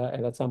problems,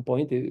 and at some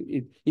point,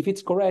 if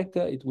it's correct,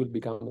 it will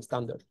become a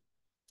standard.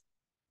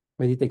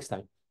 But it takes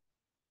time.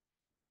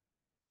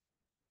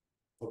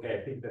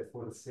 Okay, I think that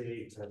for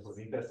the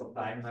interest of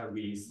time,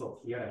 we stop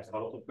here. I have a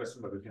lot of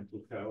questions, but we can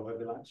talk over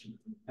the lunch.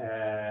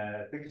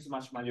 Thank you so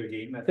much, Manlio,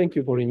 again. Thank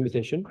you for the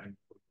invitation.